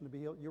permission to be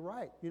healed." You're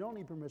right. You don't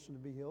need permission to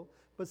be healed.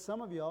 But some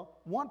of y'all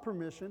want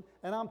permission,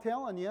 and I'm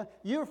telling you,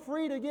 you're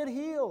free to get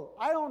healed.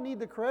 I don't need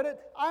the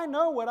credit. I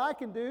know what I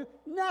can do.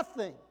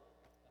 Nothing.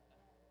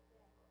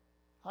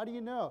 How do you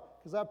know?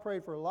 Because I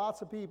prayed for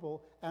lots of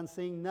people and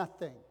seen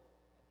nothing.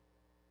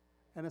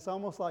 And it's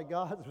almost like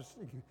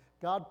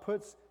God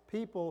puts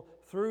people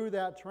through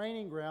that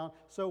training ground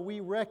so we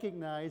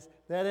recognize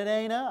that it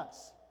ain't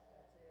us.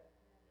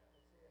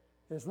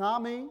 It's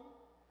not me.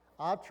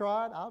 I've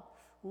tried.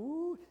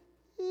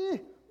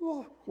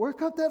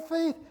 Work up that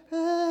faith.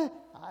 I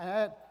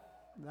had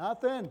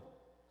nothing.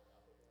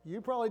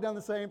 You've probably done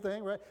the same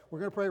thing, right? We're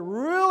going to pray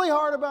really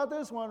hard about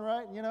this one,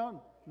 right? You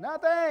know,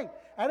 nothing.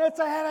 And it's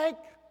a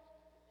headache.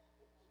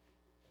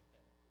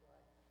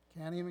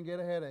 Can't even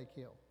get a headache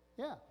healed.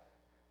 Yeah.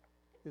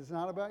 It's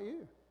not about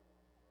you.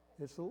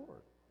 It's the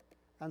Lord.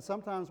 And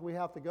sometimes we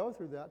have to go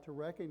through that to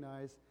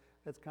recognize.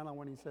 That's kind of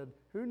when he said,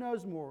 "Who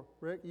knows more,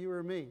 Rick, you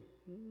or me?"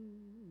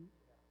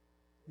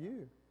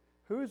 You.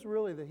 Who's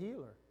really the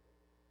healer?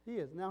 He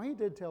is. Now, he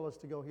did tell us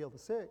to go heal the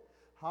sick.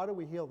 How do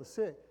we heal the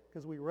sick?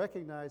 Because we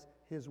recognize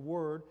his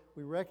word,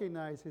 we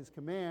recognize his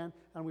command,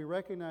 and we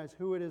recognize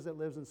who it is that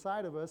lives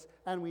inside of us,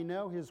 and we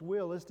know his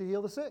will is to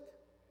heal the sick.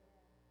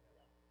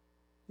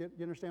 You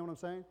understand what I'm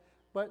saying?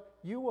 But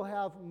you will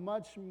have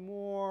much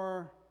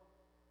more,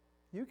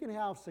 you can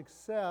have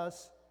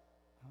success,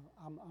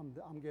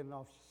 I'm getting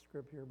off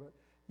script here, but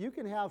you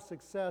can have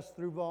success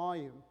through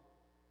volume.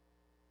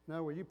 In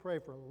other words, you pray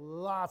for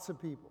lots of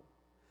people.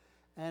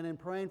 And in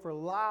praying for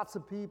lots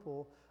of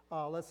people,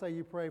 let's say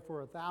you pray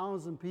for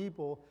 1,000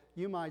 people,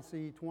 you might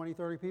see 20,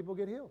 30 people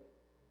get healed.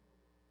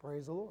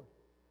 Praise the Lord,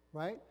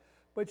 right?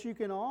 But you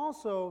can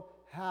also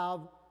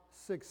have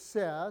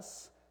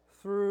success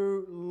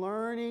through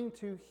learning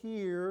to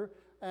hear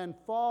and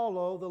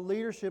follow the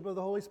leadership of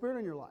the Holy Spirit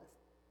in your life.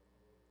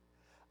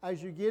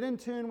 As you get in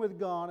tune with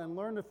God and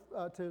learn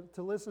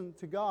to listen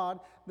to God,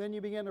 then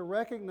you begin to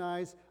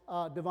recognize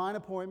divine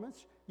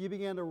appointments. You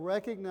begin to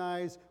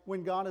recognize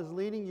when God is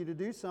leading you to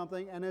do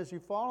something. And as you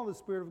follow the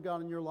Spirit of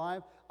God in your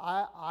life,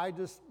 I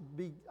just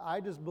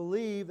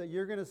believe that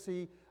you're going to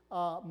see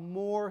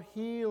more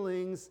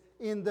healings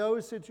in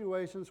those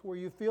situations where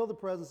you feel the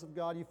presence of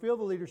God, you feel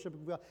the leadership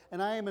of God.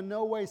 And I am in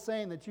no way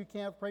saying that you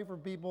can't pray for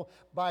people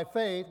by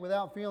faith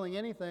without feeling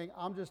anything.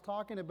 I'm just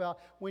talking about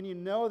when you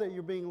know that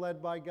you're being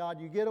led by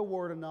God, you get a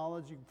word of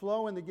knowledge, you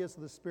flow in the gifts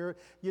of the Spirit,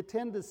 you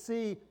tend to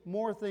see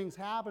more things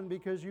happen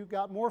because you've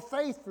got more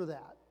faith for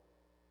that.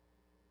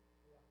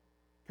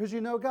 Because you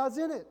know God's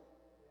in it.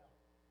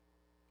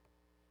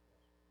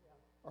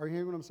 Are you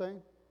hearing what I'm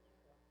saying?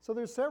 So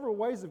there's several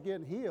ways of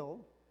getting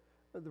healed.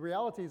 But the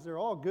reality is they're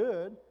all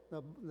good.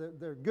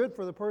 They're good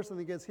for the person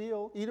that gets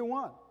healed, either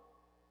one.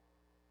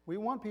 We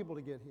want people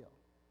to get healed,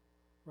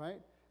 right?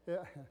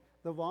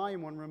 The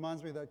volume one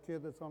reminds me of that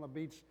kid that's on a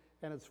beach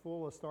and it's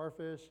full of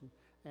starfish.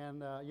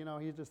 And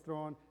he's just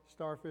throwing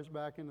starfish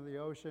back into the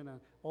ocean.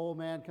 And old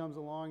man comes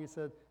along. He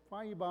said, "Why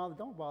are you bothered?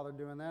 Don't bother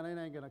doing that. It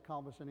ain't going to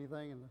accomplish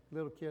anything." And the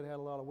little kid had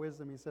a lot of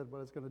wisdom. He said, "But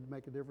it's going to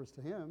make a difference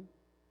to him."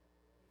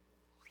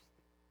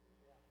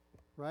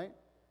 Right?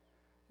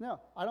 Now,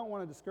 I don't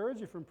want to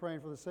discourage you from praying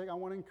for the sick. I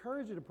want to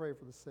encourage you to pray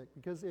for the sick.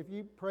 Because if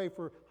you pray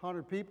for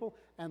 100 people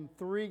and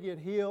 3 get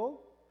healed,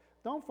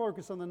 don't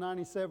focus on the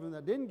 97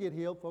 that didn't get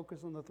healed.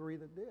 Focus on the 3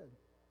 that did.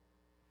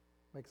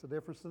 Makes a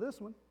difference to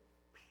this one.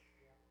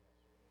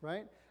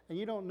 Right? And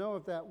you don't know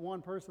if that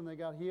one person that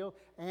got healed,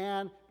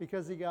 and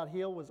because he got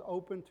healed was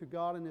open to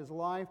God in his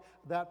life,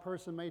 that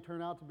person may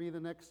turn out to be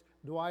the next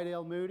Dwight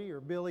L. Moody or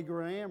Billy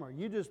Graham, or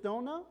you just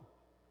don't know.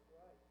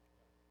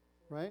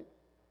 Right?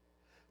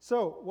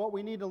 So what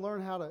we need to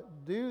learn how to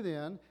do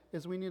then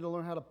is we need to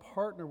learn how to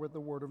partner with the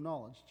word of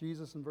knowledge.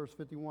 Jesus in verse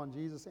 51,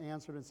 Jesus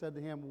answered and said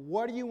to him,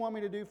 "What do you want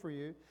me to do for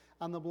you?"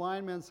 And the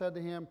blind man said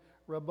to him,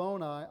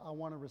 "Rabboni, I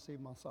want to receive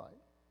my sight."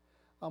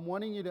 I'm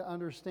wanting you to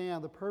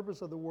understand the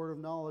purpose of the word of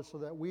knowledge so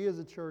that we as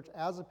a church,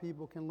 as a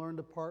people, can learn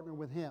to partner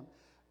with him.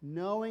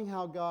 Knowing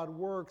how God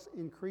works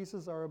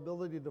increases our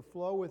ability to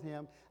flow with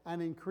him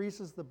and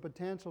increases the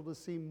potential to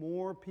see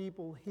more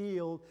people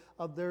healed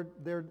of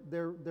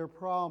their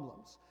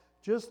problems.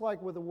 Just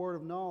like with the word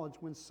of knowledge,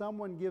 when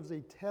someone gives a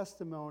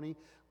testimony,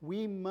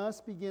 we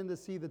must begin to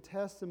see the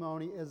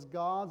testimony as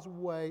God's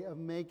way of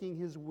making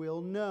his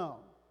will known.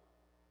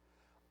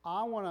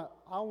 I want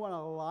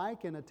to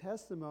liken a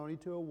testimony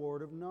to a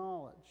word of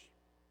knowledge.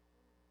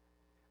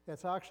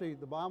 It's actually,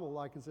 the Bible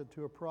likens it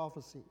to a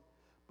prophecy.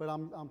 But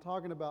I'm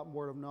talking about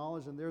word of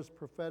knowledge, and there's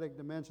prophetic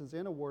dimensions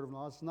in a word of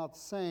knowledge. It's not the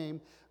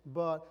same,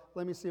 but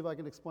let me see if I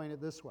can explain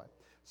it this way.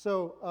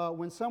 So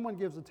when someone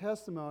gives a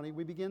testimony,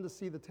 we begin to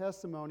see the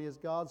testimony as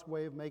God's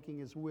way of making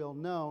his will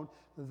known,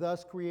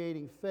 thus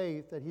creating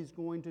faith that he's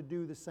going to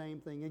do the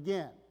same thing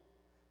again,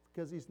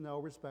 because he's no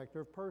respecter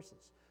of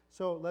persons.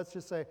 So let's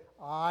just say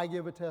I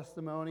give a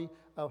testimony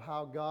of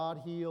how God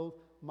healed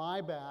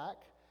my back,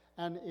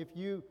 and if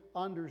you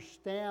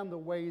understand the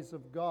ways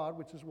of God,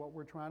 which is what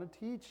we're trying to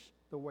teach,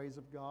 the ways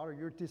of God, or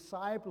you're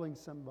discipling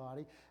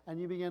somebody,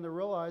 and you begin to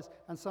realize,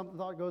 and some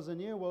thought goes in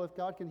you, well, if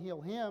God can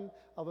heal him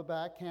of a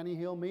back, can he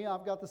heal me?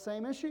 I've got the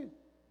same issue.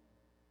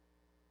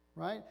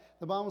 Right?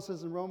 The Bible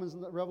says in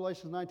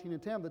Revelation 19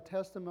 and 10, the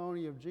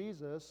testimony of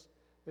Jesus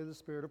is the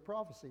spirit of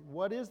prophecy.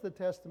 What is the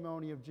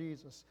testimony of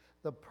Jesus?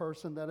 The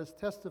person that is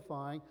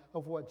testifying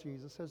of what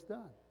Jesus has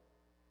done.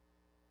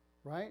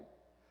 Right?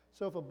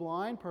 So if a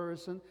blind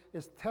person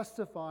is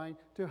testifying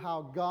to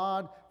how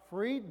God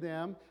freed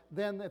them,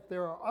 then if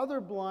there are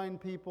other blind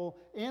people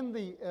in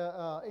the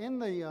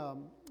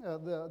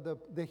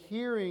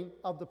hearing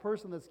of the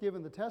person that's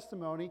given the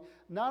testimony,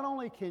 not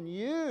only can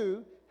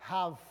you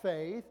have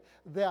faith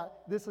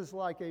that this is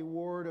like a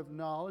word of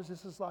knowledge,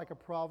 this is like a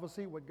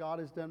prophecy, what God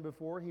has done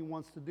before, he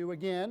wants to do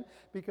again,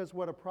 because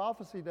what a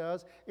prophecy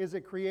does is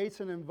it creates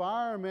an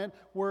environment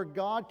where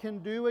God can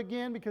do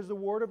again, because the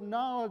word of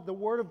knowledge, the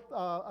word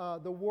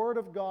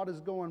of God is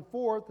going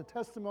forth, the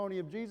testimony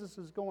of Jesus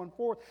is going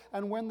forth,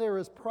 and when there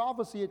is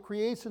prophecy, it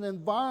creates an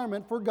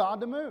environment for God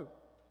to move.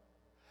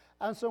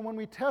 And so when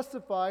we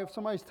testify, if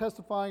somebody's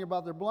testifying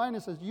about their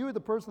blindness, as you,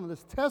 the person that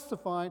is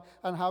testifying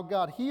on how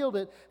God healed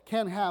it,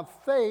 can have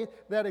faith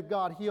that if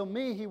God healed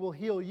me, he will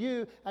heal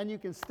you. And you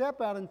can step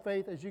out in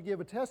faith as you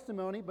give a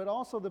testimony, but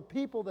also the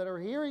people that are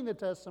hearing the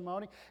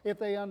testimony, if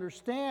they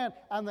understand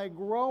and they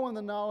grow in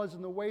the knowledge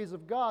and the ways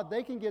of God,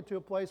 they can get to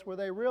a place where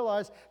they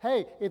realize,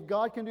 hey, if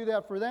God can do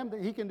that for them,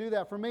 he can do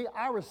that for me.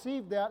 I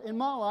received that in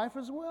my life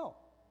as well.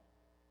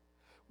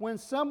 When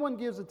someone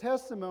gives a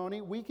testimony,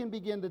 we can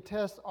begin to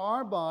test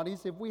our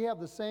bodies if we have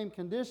the same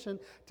condition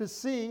to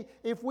see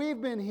if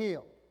we've been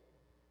healed.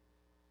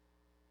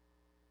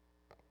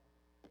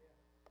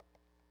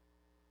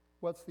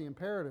 What's the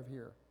imperative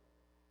here?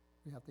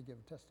 We have to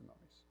give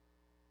testimonies.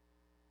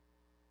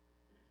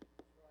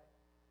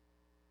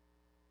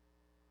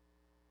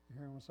 You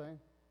hear what I'm saying?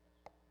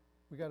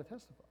 We got to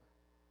testify.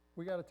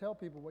 We got to tell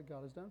people what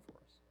God has done for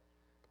us.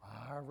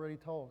 I've already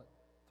told it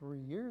 3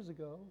 years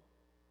ago.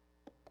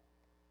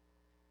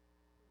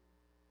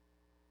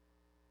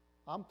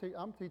 I'm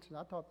teaching.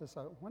 I taught this.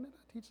 When did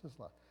I teach this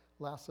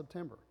last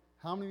September?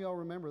 How many of y'all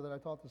remember that I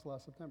taught this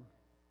last September?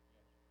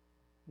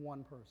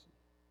 One person.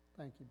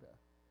 Thank you, Beth.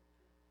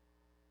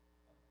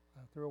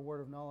 Through a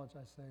word of knowledge,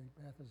 I say,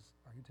 Beth,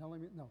 are you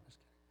telling me? No, just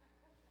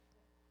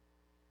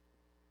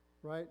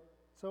kidding. Right?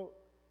 So,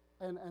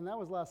 and that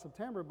was last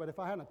September, but if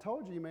I hadn't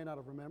told you, you may not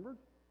have remembered,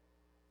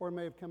 or it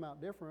may have come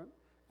out different.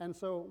 And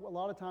so a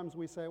lot of times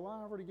we say, well,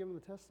 I've already given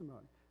the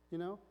testimony, you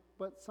know?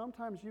 But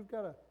sometimes you've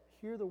got to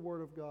hear the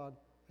word of God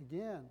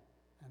again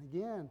and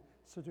again,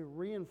 so to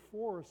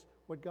reinforce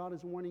what God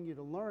is wanting you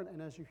to learn.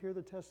 And as you hear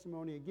the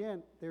testimony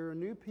again, there are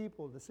new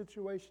people, the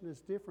situation is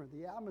different,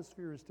 the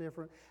atmosphere is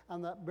different,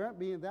 and that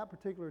being at that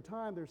particular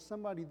time, there's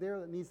somebody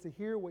there that needs to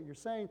hear what you're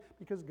saying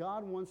because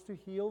God wants to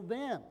heal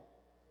them.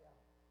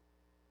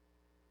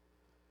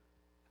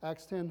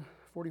 Acts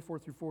 10:44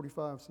 through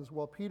 45 says,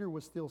 while Peter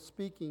was still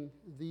speaking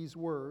these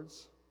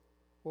words,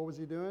 what was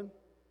he doing?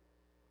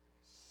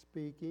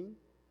 Speaking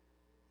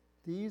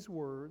these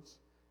words,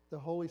 the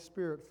Holy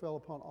Spirit fell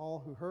upon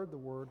all who heard the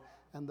word,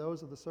 and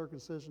those of the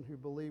circumcision who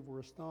believed were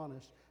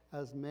astonished,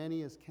 as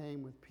many as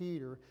came with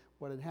Peter.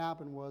 What had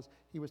happened was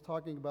he was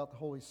talking about the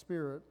Holy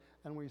Spirit,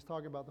 And when he's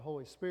talking about the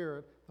Holy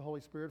Spirit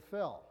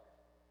fell.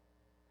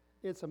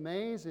 It's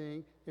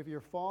amazing if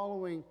you're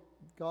following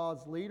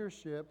God's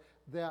leadership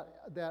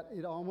that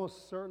it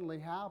almost certainly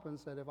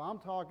happens that if I'm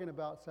talking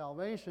about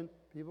salvation,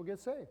 people get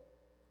saved.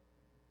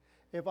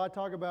 If I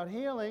talk about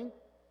healing,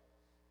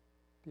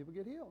 people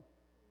get healed.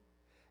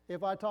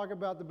 If I talk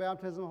about the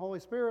baptism of the Holy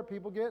Spirit,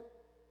 people get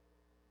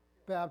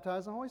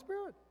baptized in the Holy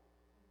Spirit.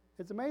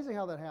 It's amazing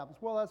how that happens.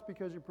 Well, that's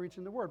because you're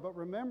preaching the Word. But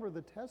remember,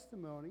 the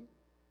testimony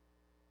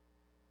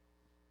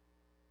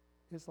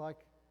is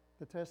like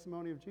the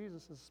testimony of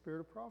Jesus is the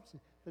spirit of prophecy.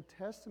 The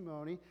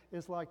testimony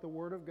is like the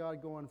Word of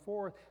God going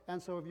forth.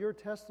 And so if your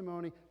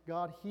testimony,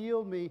 God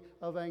healed me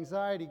of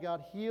anxiety,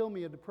 God healed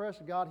me of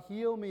depression, God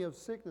healed me of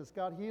sickness,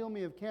 God healed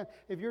me of cancer.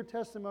 If your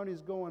testimony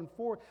is going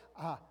forth,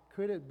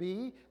 could it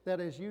be that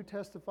as you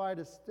testify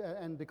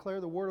and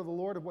declare the word of the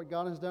Lord of what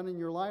God has done in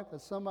your life,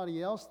 that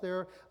somebody else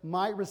there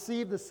might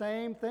receive the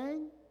same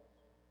thing?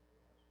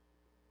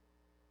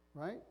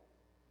 Right?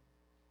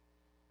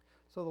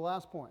 So the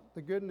last point,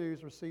 the good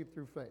news received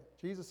through faith.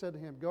 Jesus said to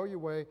him, "Go your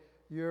way,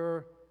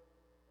 your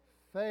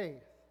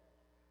faith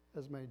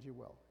has made you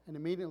well." And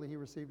immediately he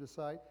received his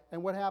sight.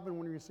 And what happened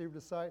when he received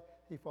his sight?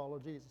 He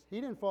followed Jesus.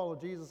 He didn't follow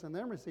Jesus and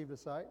then receive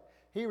his sight.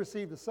 He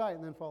received his sight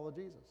and then followed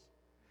Jesus.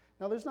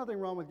 Now, there's nothing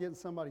wrong with getting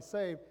somebody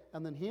saved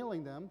and then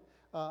healing them.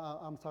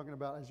 I'm talking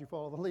about as you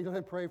follow the leader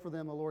and pray for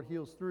them, the Lord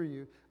heals through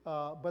you.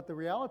 But the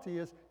reality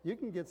is you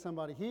can get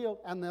somebody healed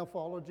and they'll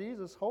follow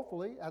Jesus,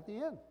 hopefully, at the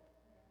end.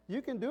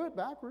 You can do it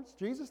backwards.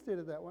 Jesus did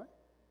it that way,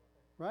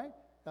 right?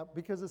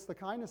 Because it's the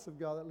kindness of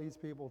God that leads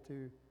people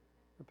to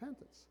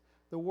repentance.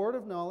 The word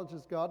of knowledge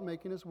is God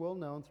making his will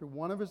known through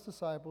one of his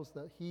disciples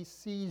that he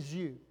sees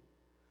you.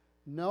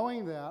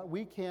 Knowing that,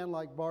 we can,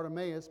 like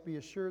Bartimaeus, be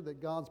assured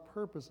that God's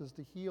purpose is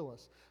to heal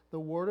us. The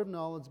word of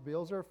knowledge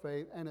builds our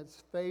faith, and it's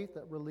faith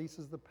that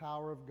releases the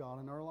power of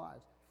God in our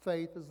lives.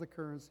 Faith is the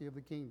currency of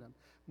the kingdom.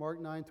 Mark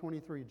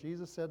 9:23,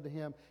 Jesus said to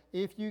him,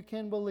 "If you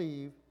can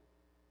believe,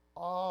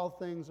 all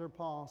things are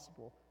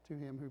possible to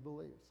him who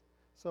believes."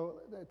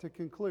 So to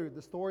conclude,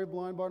 the story of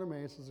blind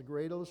Bartimaeus is a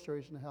great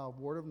illustration of how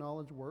a word of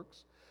knowledge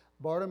works.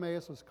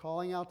 Bartimaeus was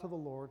calling out to the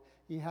Lord.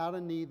 He had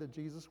a need that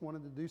Jesus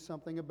wanted to do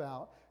something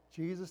about.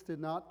 Jesus did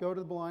not go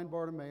to the blind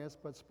Bartimaeus,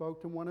 but spoke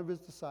to one of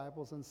his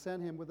disciples and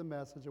sent him with a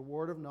message, a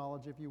word of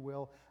knowledge, if you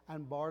will,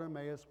 and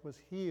Bartimaeus was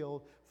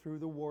healed through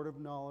the word of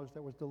knowledge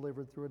that was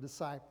delivered through a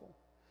disciple.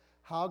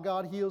 How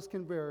God heals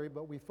can vary,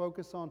 but what we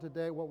focus on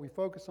today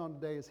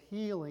is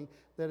healing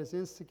that is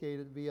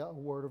instigated via a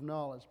word of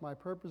knowledge. My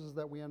purpose is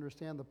that we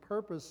understand the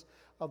purpose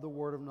of the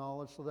word of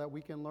knowledge so that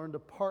we can learn to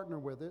partner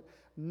with it.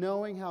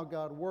 Knowing how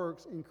God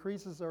works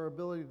increases our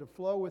ability to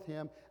flow with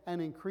him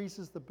and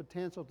increases the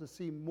potential to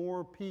see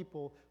more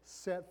people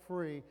set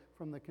free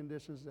from the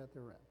conditions that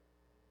they're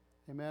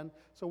in. Amen?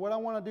 So what I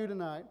want to do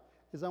tonight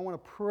is I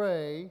want to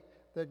pray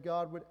that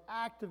God would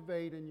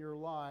activate in your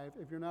life,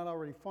 if you're not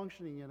already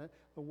functioning in it,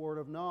 the word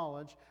of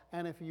knowledge.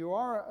 And if you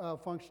are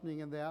functioning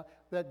in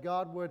that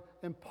God would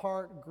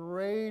impart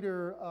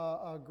greater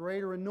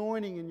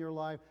anointing in your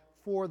life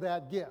for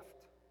that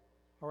gift.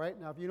 All right?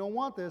 Now, if you don't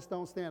want this,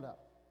 don't stand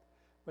up.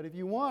 But if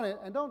you want it,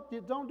 and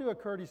don't do a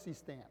courtesy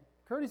stand.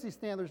 Courtesy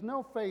stand, there's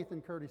no faith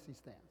in courtesy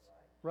stands,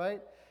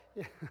 right?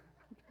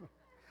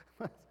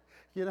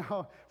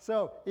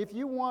 So if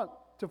you want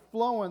to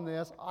flow in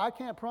this, I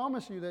can't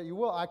promise you that you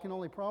will. I can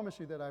only promise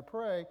you that I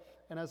pray.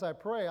 And as I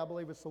pray, I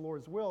believe it's the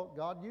Lord's will.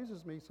 God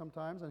uses me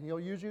sometimes, and he'll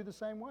use you the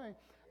same way.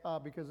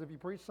 Because if you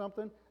preach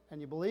something and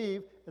you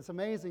believe, it's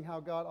amazing how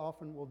God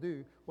often will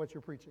do what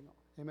you're preaching on.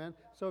 Amen?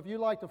 So if you'd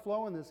like to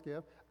flow in this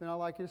gift, then I'd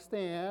like you to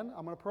stand.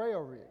 I'm going to pray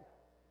over you.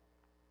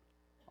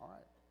 All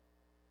right.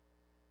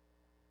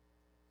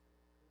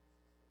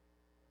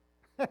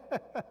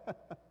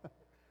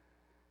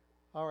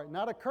 All right,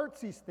 not a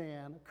curtsy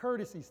stand, a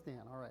courtesy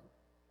stand. All right.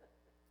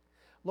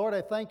 Lord,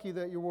 I thank you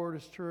that your word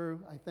is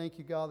true. I thank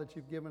you, God, that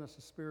you've given us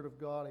the Spirit of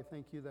God. I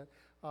thank you that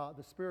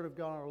the Spirit of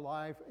God in our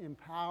life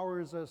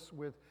empowers us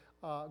with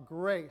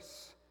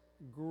grace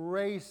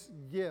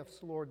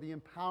gifts, Lord, the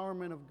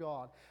empowerment of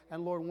God.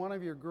 And Lord, one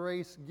of your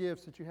grace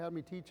gifts that you had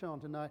me teach on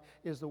tonight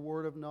is the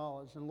word of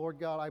knowledge. And Lord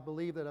God, I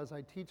believe that as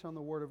I teach on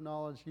the word of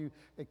knowledge, you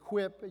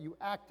equip, you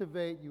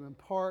activate, you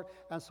impart.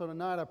 And so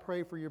tonight I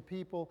pray for your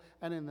people,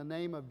 and in the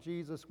name of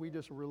Jesus, we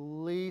just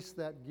release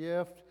that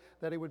gift,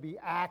 that it would be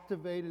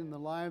activated in the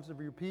lives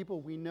of your people.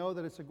 We know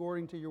that it's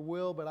according to your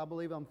will, but I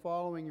believe I'm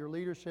following your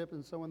leadership.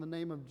 And so in the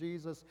name of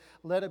Jesus,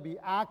 let it be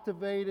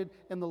activated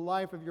in the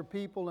life of your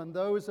people, and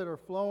those that are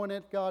flowing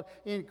it, God,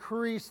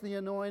 increase the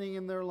anointing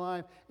in their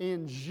life.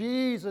 In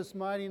Jesus'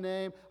 mighty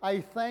name, I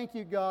thank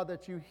you, God,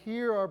 that you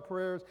hear our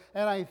prayers,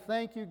 and I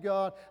thank you,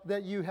 God,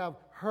 that you have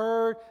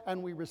heard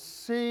and we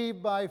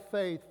receive by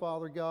faith,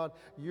 Father God,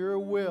 your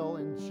will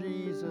in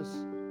Jesus'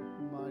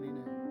 mighty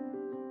name.